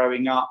mine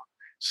growing up.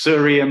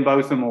 Sir Ian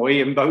Botham, or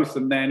Ian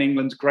Botham then,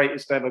 England's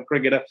greatest ever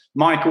cricketer.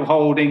 Michael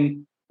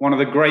Holding, one of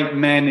the great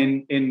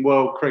men in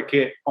world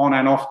cricket, on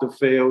and off the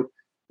field.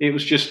 It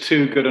was just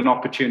too good an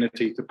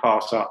opportunity to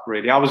pass up,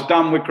 really. I was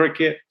done with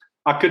cricket.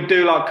 I could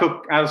do like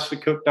Alistair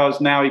Cook does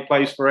now. He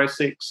plays for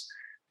Essex.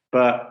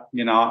 But,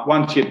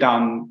 once you're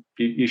done,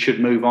 you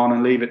should move on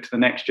and leave it to the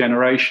next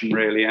generation,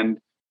 really. And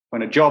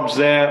when a job's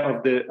there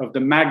of the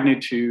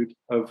magnitude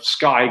of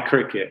Sky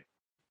Cricket,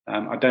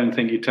 I don't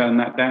think you turn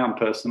that down,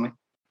 personally.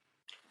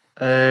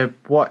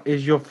 What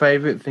is your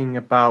favourite thing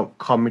about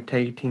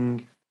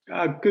commentating?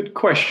 Good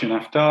question,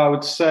 Aftar. I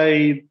would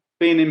say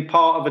being in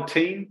part of a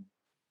team.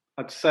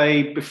 I'd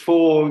say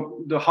before,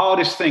 the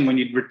hardest thing when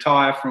you'd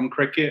retire from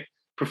cricket,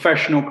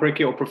 professional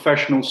cricket or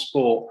professional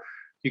sport,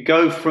 you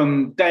go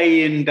from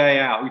day in, day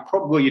out.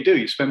 You do.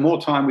 You spend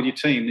more time with your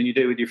team than you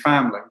do with your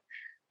family.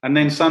 And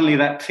then suddenly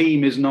that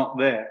team is not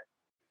there.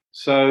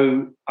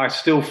 So I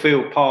still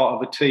feel part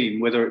of a team,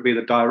 whether it be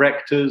the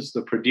directors,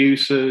 the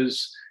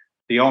producers,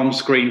 the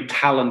on-screen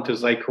talent,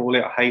 as they call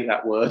it. I hate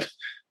that word.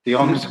 The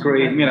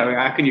on-screen,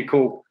 how can you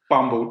call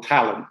Bumble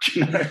talent?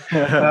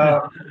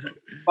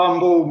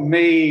 Bumble,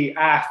 me,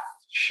 Ath,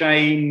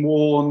 Shane,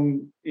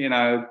 Warne,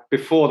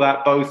 before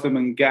that, Botham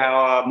and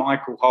Gower,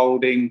 Michael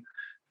Holding,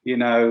 we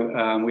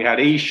had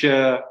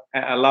Isha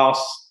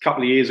last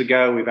couple of years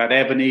ago. We've had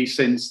Ebony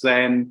since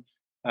then.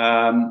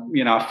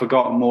 I've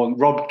forgotten more.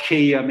 Rob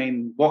Key,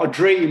 what a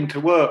dream to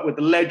work with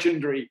the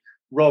legendary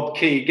Rob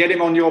Key. Get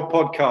him on your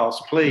podcast,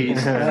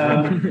 please.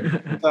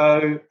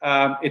 So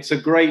it's a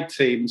great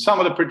team. Some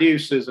of the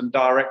producers and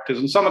directors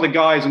and some of the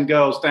guys and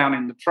girls down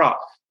in the truck,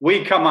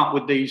 we come up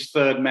with these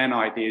third men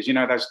ideas,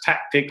 those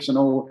tactics and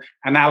all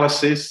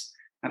analysis.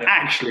 And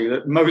actually,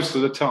 most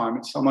of the time,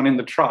 it's someone in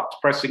the truck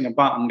pressing a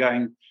button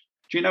going,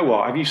 do you know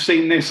what? Have you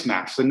seen this,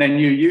 Nas? And then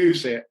you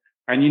use it.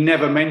 And you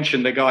never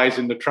mention the guys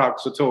in the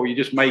trucks at all. You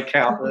just make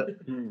out that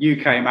you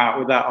came out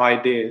with that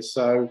idea.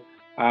 So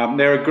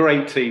they're a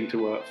great team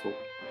to work for.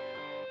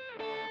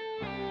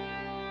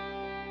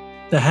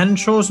 The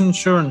Henshaw's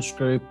Insurance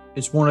Group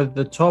is one of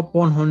the top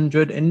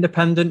 100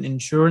 independent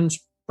insurance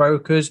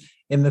brokers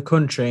in the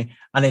country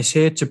and is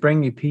here to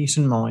bring you peace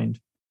of mind.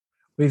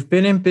 We've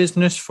been in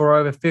business for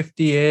over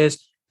 50 years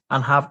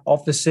and have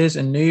offices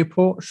in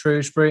Newport,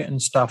 Shrewsbury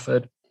and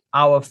Stafford.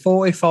 Our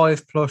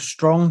 45 plus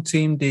strong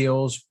team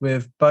deals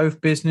with both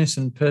business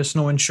and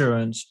personal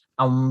insurance,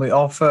 and we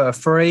offer a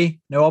free,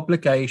 no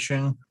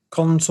obligation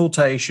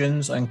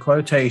consultations and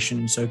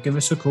quotations, so give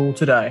us a call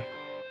today.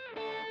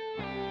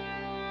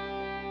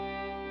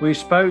 We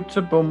spoke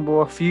to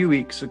Bumble a few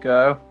weeks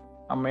ago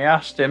and we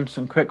asked him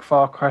some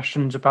quick-fire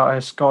questions about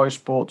his Sky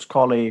Sports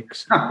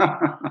colleagues.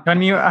 Can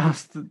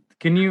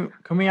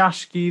we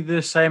ask you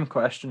the same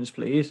questions,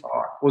 please?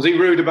 Was he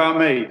rude about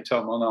me,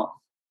 Tom, or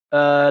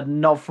not?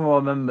 Not from what I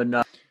remember,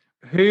 no.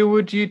 Who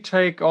would you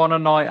take on a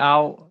night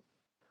out?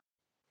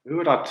 Who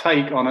would I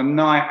take on a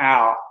night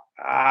out?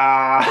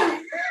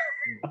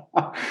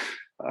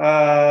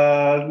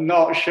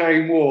 Not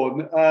Shane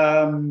Warne.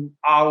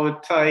 I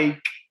would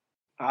take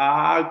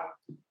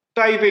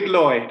David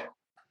Lloyd.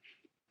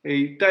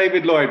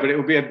 David Lloyd, but it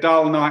would be a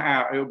dull night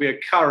out. It would be a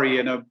curry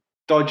and a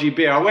dodgy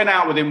beer. I went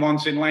out with him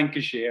once in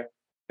Manchester,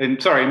 and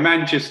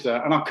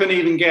I couldn't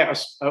even get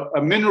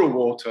a mineral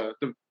water.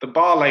 The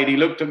bar lady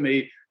looked at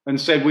me and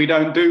said, "We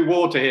don't do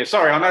water here."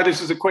 Sorry, I know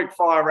this is a quick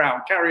fire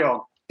round. Carry on.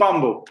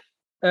 Bumble.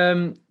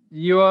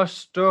 You are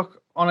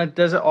stuck on a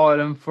desert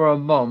island for a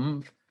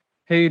month.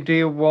 Who do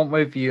you want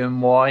with you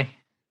and why?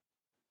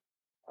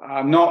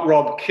 Not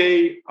Rob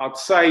Key. I'd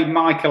say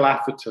Michael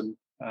Atherton.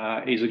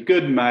 He's a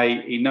good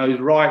mate. He knows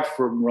right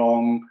from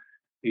wrong.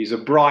 He's a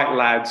bright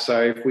lad.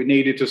 So if we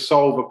needed to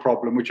solve a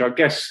problem, which I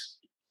guess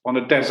on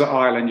a desert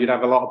island you'd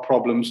have a lot of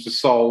problems to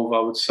solve, I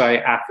would say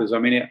Athers. I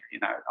mean,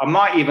 I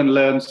might even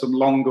learn some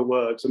longer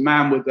words. A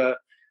man with a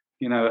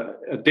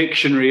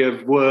dictionary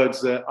of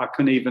words that I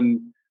couldn't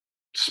even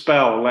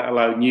spell, let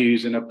alone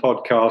use in a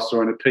podcast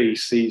or in a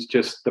piece. He's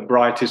just the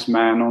brightest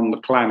man on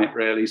the planet,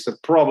 really. So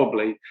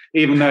probably,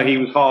 even though he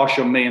was harsh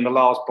on me in the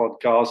last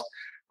podcast,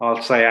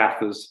 I'll say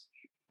Athers.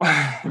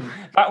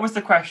 That was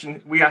the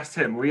question we asked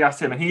him.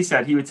 And he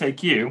said he would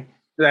take you.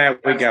 There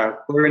we go.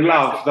 We're in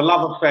love. The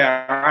love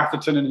affair,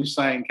 Atherton and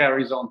Hussain,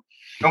 carries on.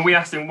 And we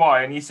asked him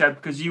why, and he said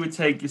because you would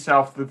take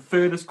yourself the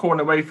furthest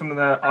corner away from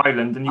the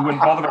island and you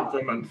wouldn't bother it for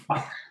a month.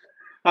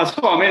 That's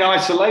why I'm in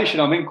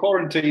isolation. I'm in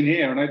quarantine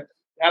here, and it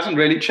hasn't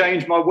really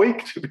changed my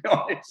week, to be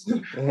honest.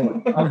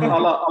 I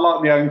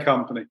like my own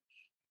company.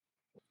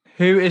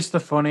 Who is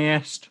the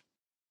funniest?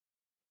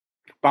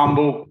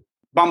 Bumble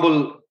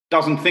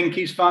doesn't think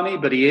he's funny,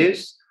 but he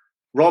is.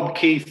 Rob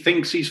Keith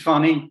thinks he's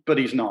funny, but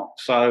he's not.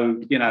 So,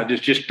 there's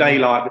just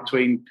daylight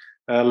between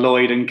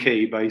Lloyd and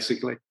Key,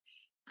 basically.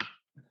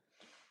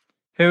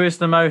 Who is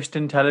the most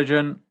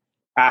intelligent?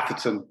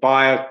 Atherton,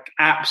 by an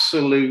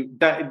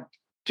absolute,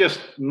 just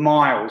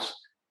miles.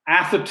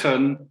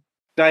 Atherton,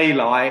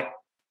 daylight,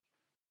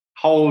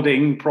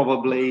 Holding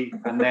probably,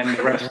 and then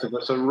the rest of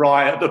us are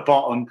right at the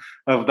bottom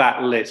of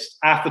that list.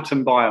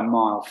 Atherton by a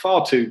mile,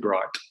 far too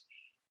bright.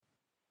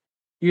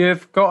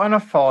 You've got in a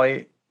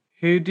fight.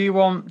 Who do you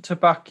want to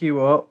back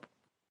you up?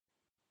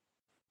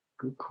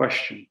 Good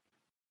question.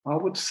 I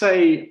would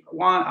say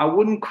I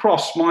wouldn't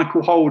cross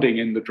Michael Holding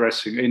in the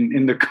dressing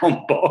in the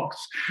comp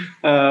box.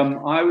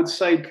 I would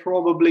say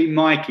probably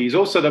Mikey. He's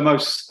also the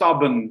most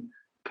stubborn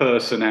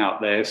person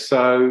out there.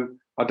 So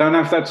I don't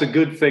know if that's a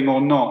good thing or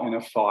not in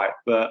a fight,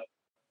 but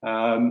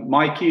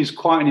Mikey is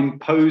quite an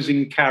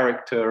imposing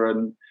character.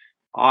 And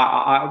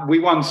we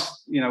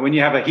once, when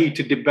you have a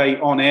heated debate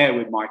on air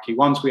with Mikey,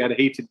 once we had a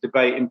heated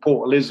debate in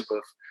Port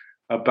Elizabeth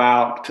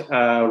about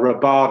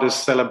Rabada's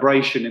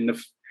celebration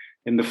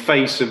in the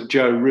face of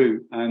Joe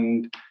Root.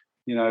 And,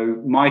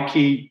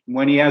 Mikey,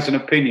 when he has an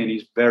opinion,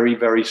 he's very,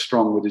 very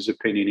strong with his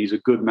opinion. He's a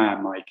good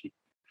man, Mikey.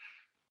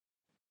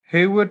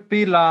 Who would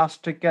be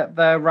last to get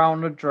their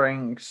round of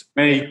drinks?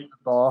 Me.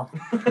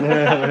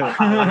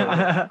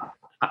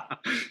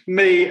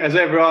 Me, as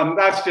everyone.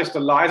 That's just a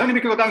lie. It's only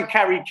because I don't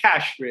carry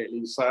cash,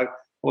 really. So,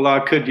 although I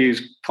could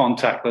use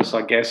contactless,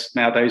 I guess,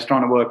 nowadays,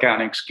 trying to work out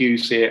an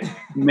excuse here.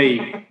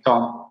 Me,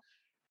 Tom.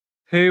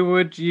 Who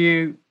would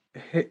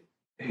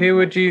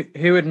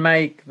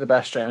make the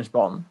best James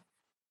Bond?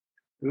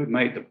 Who would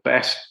make the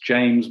best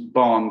James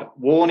Bond?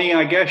 Warney,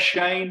 I guess,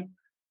 Shane.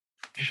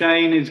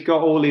 Shane has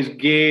got all his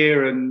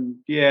gear, and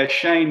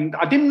Shane.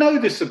 I didn't know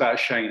this about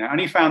Shane. I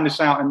only found this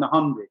out in the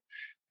 100.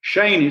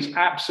 Shane is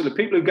absolute.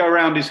 People who go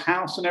around his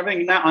house and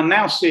everything. Now I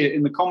now see it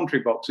in the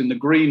commentary box, in the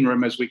green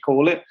room, as we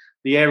call it,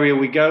 the area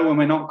we go when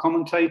we're not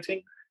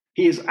commentating.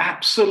 He is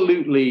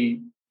absolutely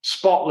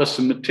spotless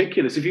and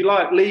meticulous. If you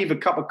leave a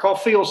cup of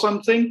coffee or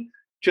something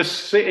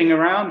just sitting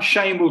around,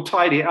 Shane will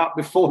tidy it up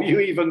before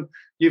you've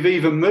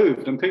even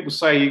moved. And people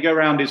say you go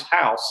around his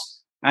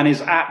house and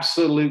is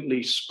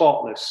absolutely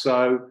spotless.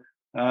 So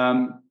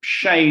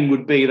Shane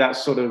would be that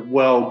sort of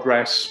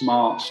well-dressed,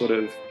 smart sort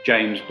of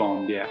James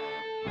Bond, yeah.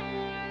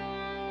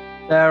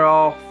 There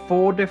are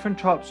 4 different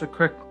types of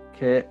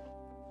cricket.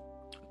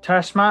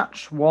 Test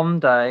match, 1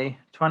 day,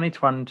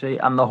 2020,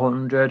 and the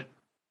 100.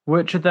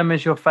 Which of them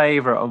is your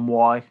favourite and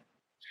why?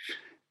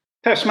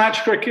 Test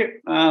match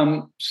cricket,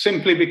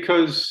 simply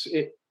because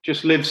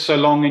just lives so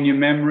long in your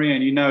memory,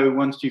 and you know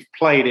once you've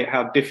played it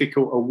how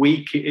difficult a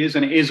week it is,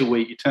 and it is a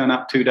week. You turn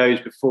up 2 days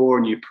before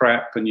and you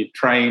prep and you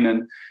train,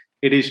 and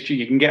it is,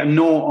 you can get a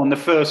naught on the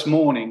first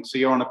morning, so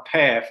you're on a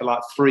pair for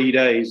like 3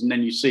 days, and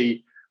then you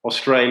see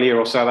Australia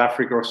or South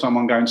Africa or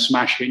someone go and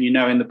smash it, and you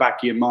know in the back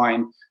of your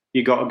mind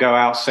you got to go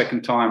out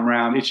second time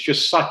round. It's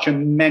just such a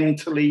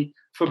mentally,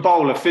 for a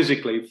bowler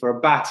physically, for a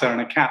batter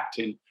and a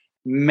captain,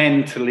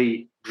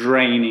 mentally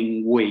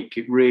draining week.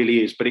 It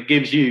really is, but it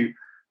gives you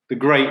the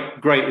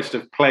greatest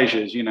of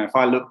pleasures. You know, if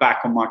I look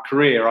back on my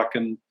career,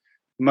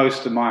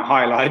 most of my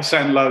highlights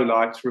and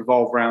lowlights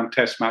revolve around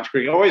Test match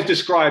cricket. I always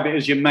describe it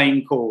as your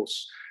main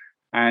course,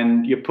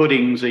 and your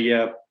puddings are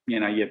your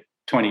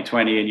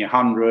 2020 and your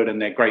 100,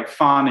 and they're great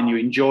fun and you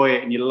enjoy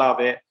it and you love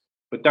it,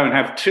 but don't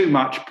have too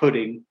much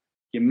pudding.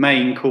 Your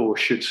main course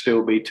should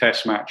still be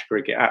Test match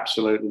cricket.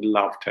 Absolutely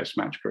love Test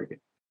match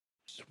cricket.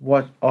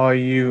 What are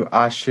you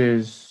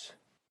Ashes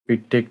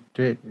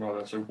predicted?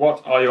 Right, so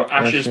what are your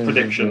Ashes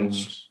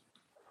predictions?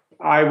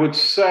 I would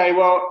say,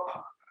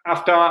 well,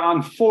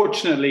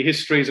 unfortunately,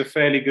 history is a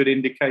fairly good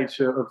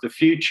indicator of the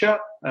future.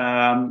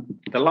 The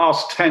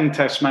last 10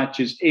 Test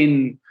matches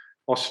in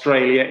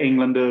Australia,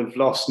 England have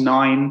lost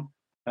 9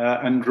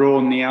 and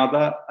drawn the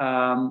other.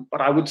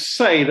 But I would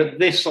say that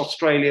this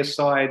Australia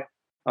side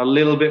are a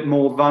little bit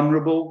more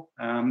vulnerable.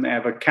 They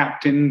have a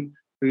captain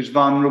who's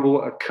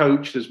vulnerable, a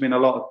coach. There's been a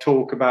lot of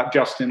talk about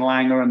Justin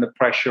Langer and the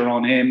pressure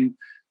on him.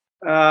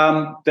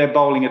 Their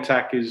bowling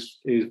attack is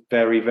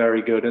very,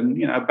 very good. And,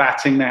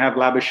 batting, they have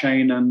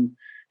Labuschagne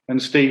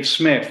and Steve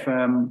Smith.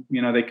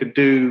 They could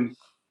do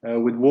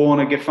with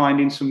Warner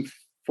finding some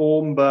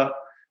form, but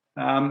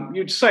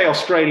you'd say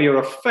Australia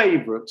are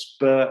favourites.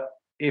 But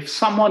if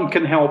someone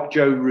can help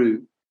Joe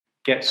Root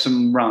get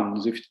some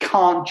runs, if it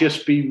can't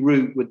just be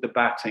Root with the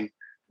batting,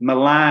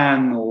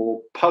 Milan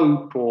or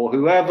Pope or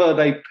whoever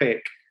they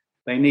pick,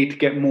 they need to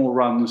get more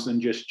runs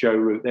than just Joe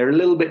Root. They're a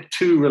little bit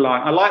too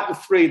reliant. I like the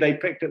 3 they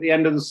picked at the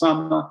end of the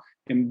summer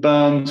in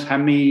Burns,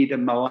 Hamid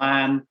and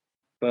Milan.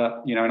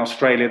 But, in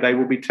Australia, they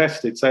will be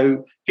tested.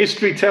 So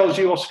history tells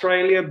you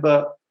Australia,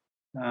 but,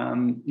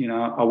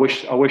 I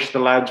wish the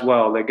lads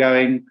well. They're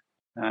going.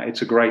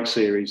 It's a great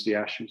series, the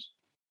Ashes.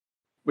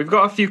 We've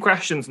got a few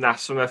questions,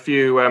 Nas, from a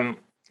few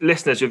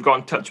listeners who've got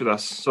in touch with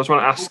us. So I just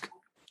want to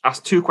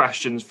ask 2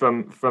 questions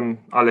from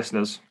our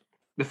listeners.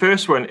 The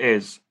first one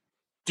is,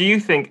 do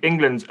you think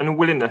England's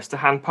unwillingness to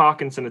hand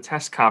Parkinson a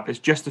test cap is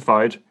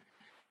justified,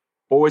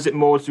 or is it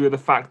more to do with the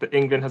fact that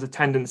England has a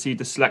tendency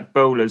to select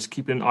bowlers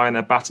keeping an eye on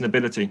their batting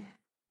ability?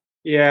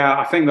 Yeah,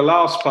 I think the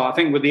last part,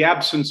 with the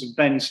absence of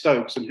Ben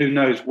Stokes, and who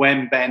knows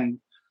when Ben,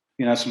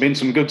 there's been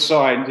some good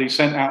signs. He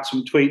sent out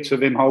some tweets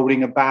of him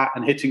holding a bat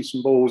and hitting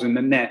some balls in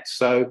the net.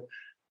 So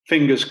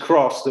fingers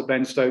crossed that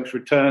Ben Stokes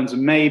returns,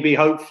 and maybe,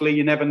 hopefully,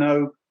 you never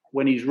know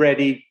when he's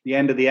ready, the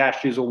end of the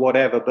Ashes or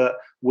whatever. But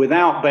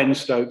without Ben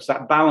Stokes,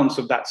 that balance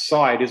of that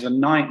side is a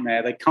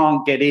nightmare. They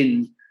can't get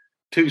in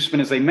 2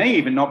 spinners. They may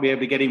even not be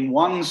able to get in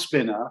 1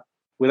 spinner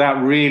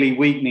without really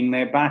weakening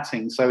their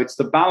batting. So it's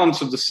the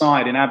balance of the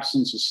side in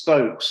absence of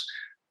Stokes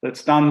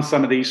that's done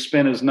some of these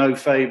spinners no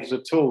favours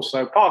at all.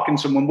 So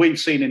Parkinson, when we've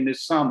seen him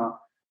this summer,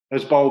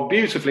 has bowled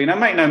beautifully. Now,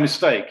 make no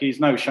mistake,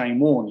 he's no Shane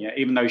Warne yet,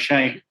 even though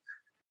Shane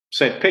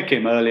said pick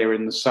him earlier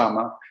in the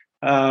summer.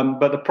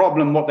 But the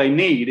problem, what they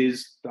need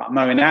is,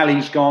 Moeen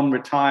Ali's gone,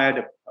 retired,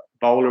 a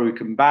bowler who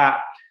can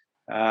bat.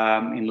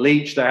 In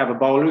Leach, they have a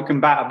bowler who can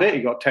bat a bit.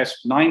 He got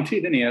Test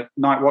 90, didn't he? A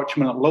night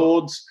watchman at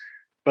Lords.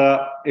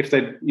 But if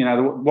they,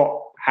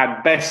 what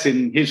had best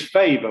in his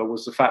favour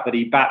was the fact that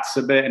he bats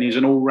a bit and he's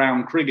an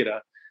all-round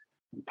cricketer.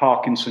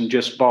 Parkinson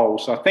just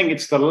bowls. So I think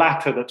it's the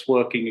latter that's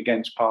working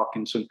against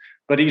Parkinson.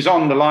 But he's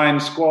on the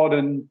Lions squad,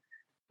 and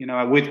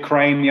with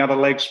Crane, the other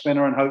leg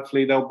spinner, and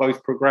hopefully they'll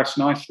both progress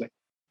nicely.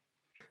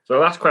 So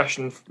last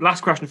question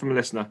from a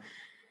listener.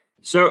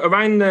 So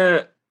around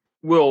the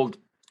world,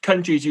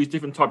 countries use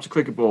different types of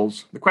cricket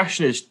balls. The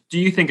question is, do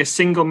you think a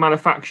single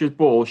manufactured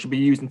ball should be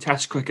used in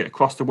Test cricket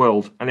across the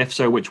world? And if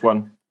so, which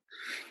one?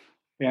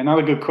 Yeah,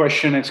 another good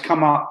question. It's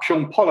come up.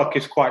 Sean Pollock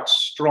is quite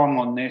strong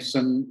on this,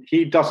 and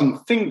he doesn't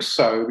think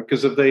so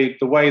because of the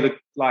way that,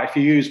 if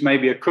you use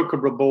maybe a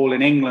Kookaburra ball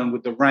in England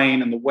with the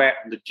rain and the wet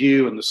and the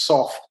dew and the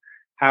soft,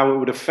 how it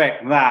would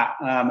affect that,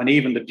 and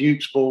even the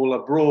Duke's ball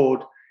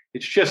abroad.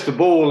 It's just the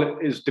ball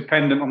is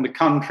dependent on the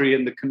country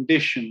and the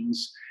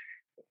conditions.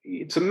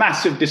 It's a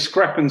massive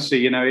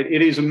discrepancy.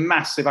 It is a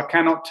massive. I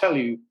cannot tell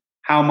you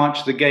how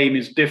much the game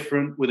is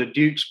different with a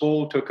Duke's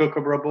ball to a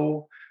Kookaburra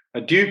ball. A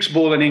Duke's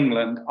ball in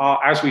England,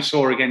 as we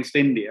saw against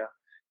India,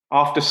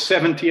 after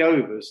 70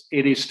 overs,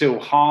 it is still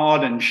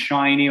hard and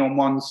shiny on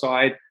one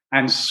side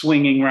and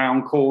swinging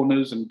round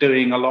corners and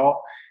doing a lot.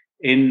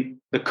 In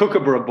the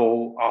Kookaburra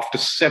ball, after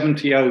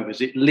 70 overs,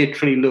 it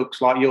literally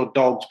looks like your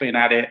dog's been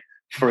at it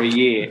for a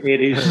year.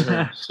 It is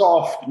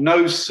soft,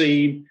 no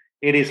seam.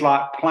 It is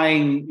like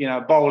playing,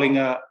 bowling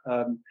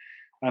an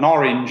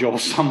orange or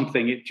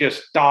something. It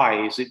just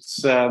dies.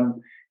 It's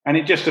and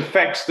it just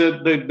affects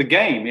the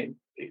game.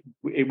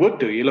 It would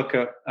do. You look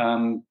at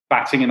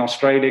batting in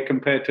Australia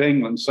compared to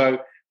England. So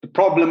the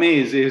problem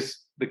is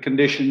the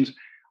conditions.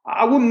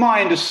 I wouldn't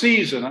mind a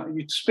season.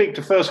 You speak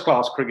to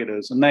first-class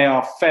cricketers, and they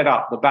are fed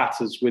up, the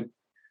batters, with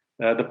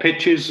the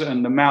pitches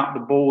and the amount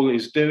the ball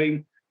is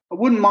doing. I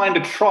wouldn't mind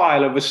a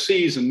trial of a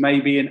season,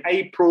 maybe in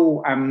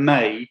April and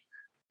May,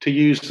 to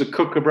use the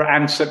Kookaburra,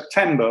 and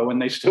September, when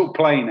they still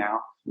play now,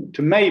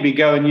 to maybe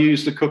go and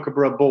use the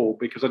Kookaburra ball,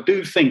 because I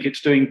do think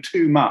it's doing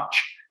too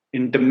much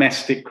in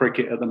domestic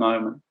cricket at the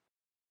moment.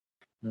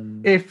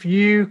 If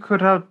you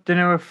could have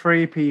dinner with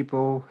 3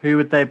 people, who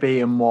would they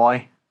be and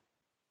why?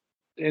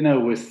 Dinner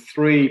with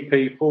 3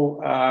 people.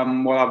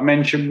 Well, I've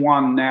mentioned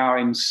one now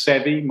in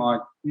Sevi, my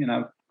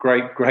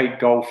great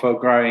golfer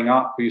growing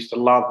up. I used to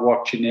love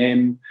watching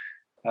him.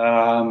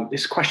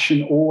 This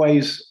question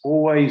always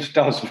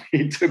does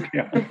me, to be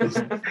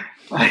honest.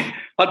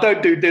 I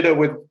don't do dinner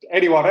with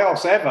anyone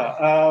else ever.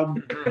 I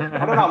don't know.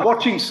 I'm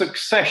watching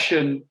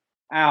Succession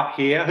out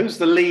here. Who's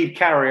the lead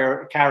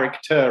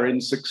character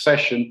in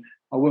Succession?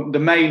 The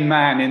main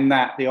man in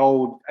that, the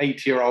old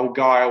 80-year-old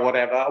guy or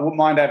whatever. I wouldn't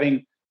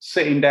mind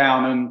sitting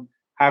down and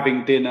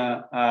having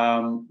dinner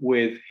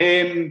with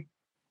him.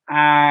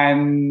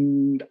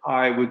 And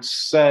I would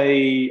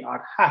say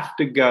I'd have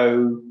to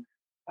go,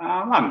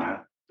 I don't know,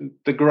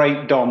 the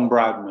great Don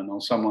Bradman or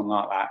someone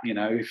like that.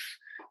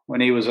 When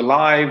he was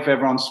alive,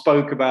 everyone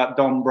spoke about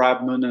Don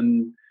Bradman,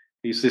 and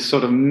he's this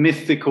sort of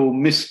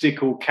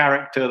mystical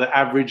character that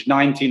averaged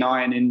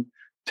 99 in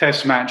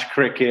Test match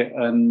cricket.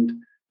 And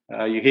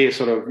you hear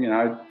sort of,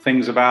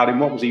 things about him.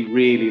 What was he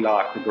really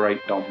like, the great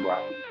Don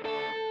Bradman?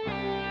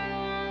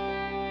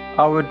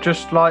 I would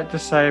just like to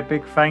say a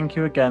big thank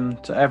you again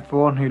to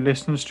everyone who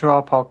listens to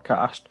our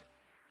podcast.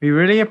 We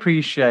really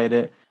appreciate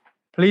it.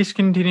 Please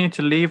continue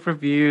to leave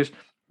reviews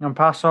and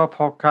pass our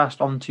podcast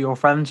on to your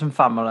friends and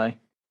family.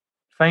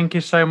 Thank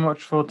you so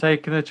much for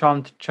taking the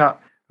time to chat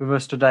with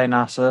us today,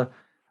 Nasser.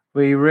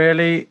 We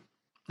really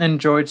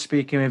enjoyed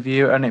speaking with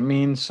you, and it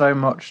means so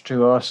much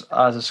to us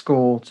as a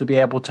school to be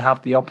able to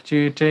have the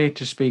opportunity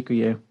to speak with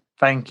you.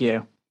 Thank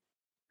you.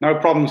 No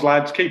problems,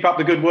 lads. Keep up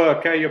the good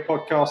work. Your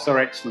podcasts are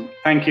excellent.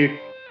 Thank you.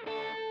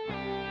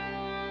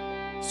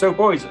 So,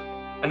 boys,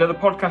 another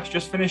podcast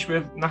just finished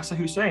with Nasser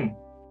Hussain.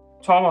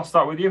 Tom, I'll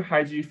start with you. How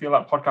did you feel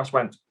that podcast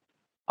went?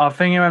 I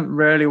think it went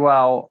really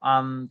well,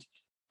 and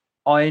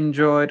I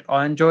enjoyed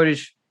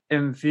his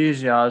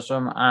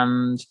enthusiasm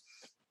and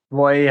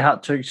what he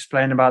had to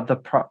explain about the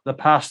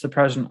past, the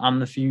present,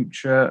 and the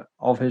future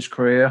of his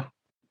career.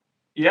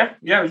 Yeah,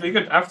 it was really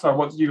good. Avatar,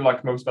 what did you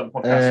like most about the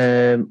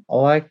podcast? I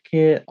like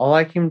it. I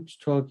like him to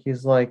talk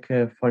his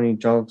funny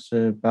jokes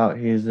about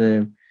his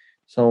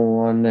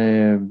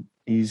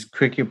his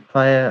cricket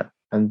player,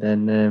 and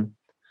then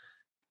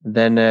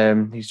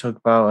he's talked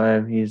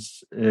about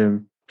his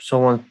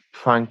someone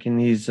pranking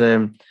his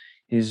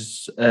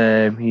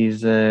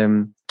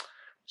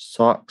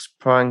socks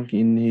prank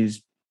in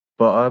his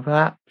butter,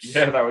 perhaps.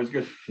 Yeah, that was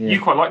good. Yeah.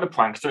 You quite like the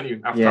pranks, don't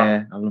you?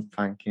 Yeah, I love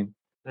pranking.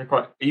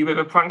 Are you a bit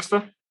of a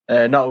prankster?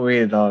 Not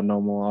really though,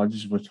 no more. I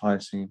just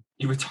retired singing.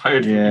 You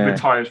retired? Yeah. You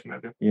retired from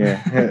that?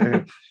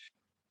 Yeah.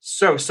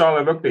 So,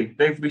 Sala Rugby,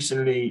 they've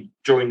recently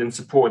joined and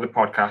supported the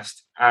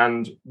podcast,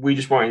 and we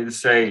just wanted to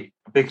say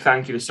a big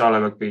thank you to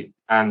Sala Rugby.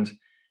 And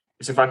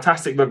it's a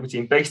fantastic rugby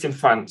team based in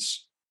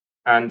France,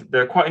 and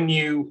they're quite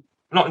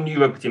not a new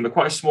rugby team, but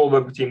quite a small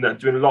rugby team that are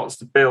doing lots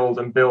to build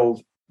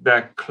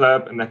their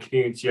club and their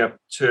community up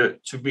to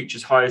reach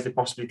as high as they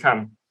possibly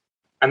can.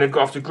 And they've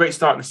got off to a great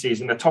start of the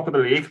season. They're top of the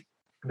league.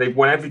 They've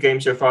won every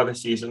game so far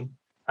this season,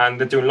 and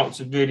they're doing lots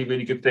of really,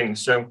 really good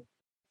things. So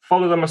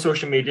follow them on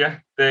social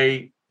media.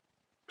 They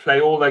play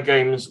all their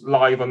games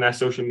live on their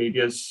social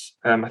medias.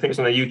 I think it's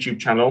on their YouTube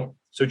channel.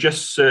 So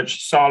just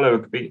search Sarlat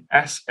Rugby,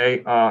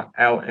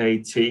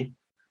 SARLAT,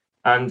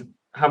 and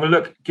have a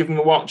look. Give them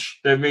a watch.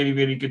 They're a really,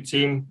 really good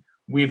team.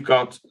 We've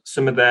got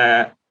some of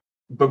their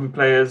rugby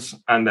players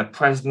and their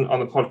president on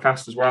the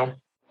podcast as well.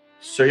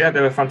 So yeah,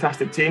 they're a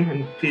fantastic team,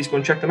 and please go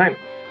and check them out.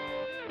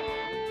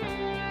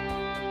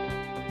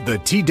 The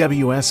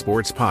TWS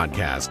Sports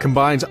Podcast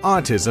combines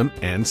autism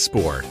and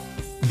sport.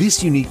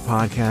 This unique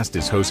podcast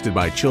is hosted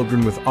by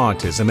children with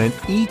autism, and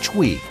each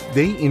week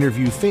they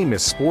interview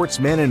famous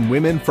sportsmen and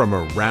women from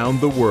around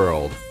the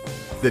world.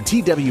 The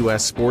TWS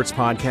Sports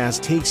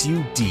Podcast takes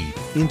you deep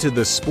into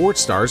the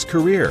sports star's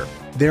career,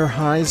 their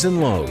highs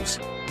and lows,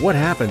 what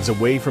happens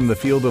away from the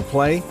field of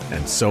play,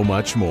 and so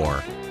much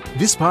more.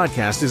 This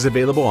podcast is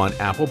available on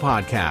Apple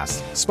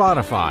Podcasts,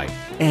 Spotify,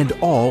 and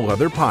all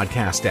other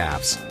podcast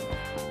apps.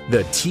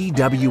 The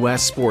TWS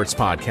Sports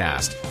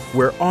Podcast,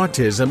 where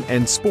autism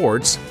and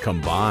sports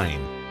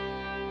combine.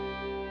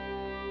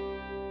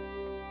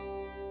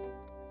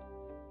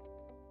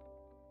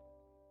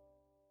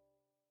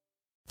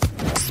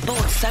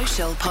 Sports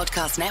Social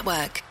Podcast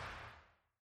Network.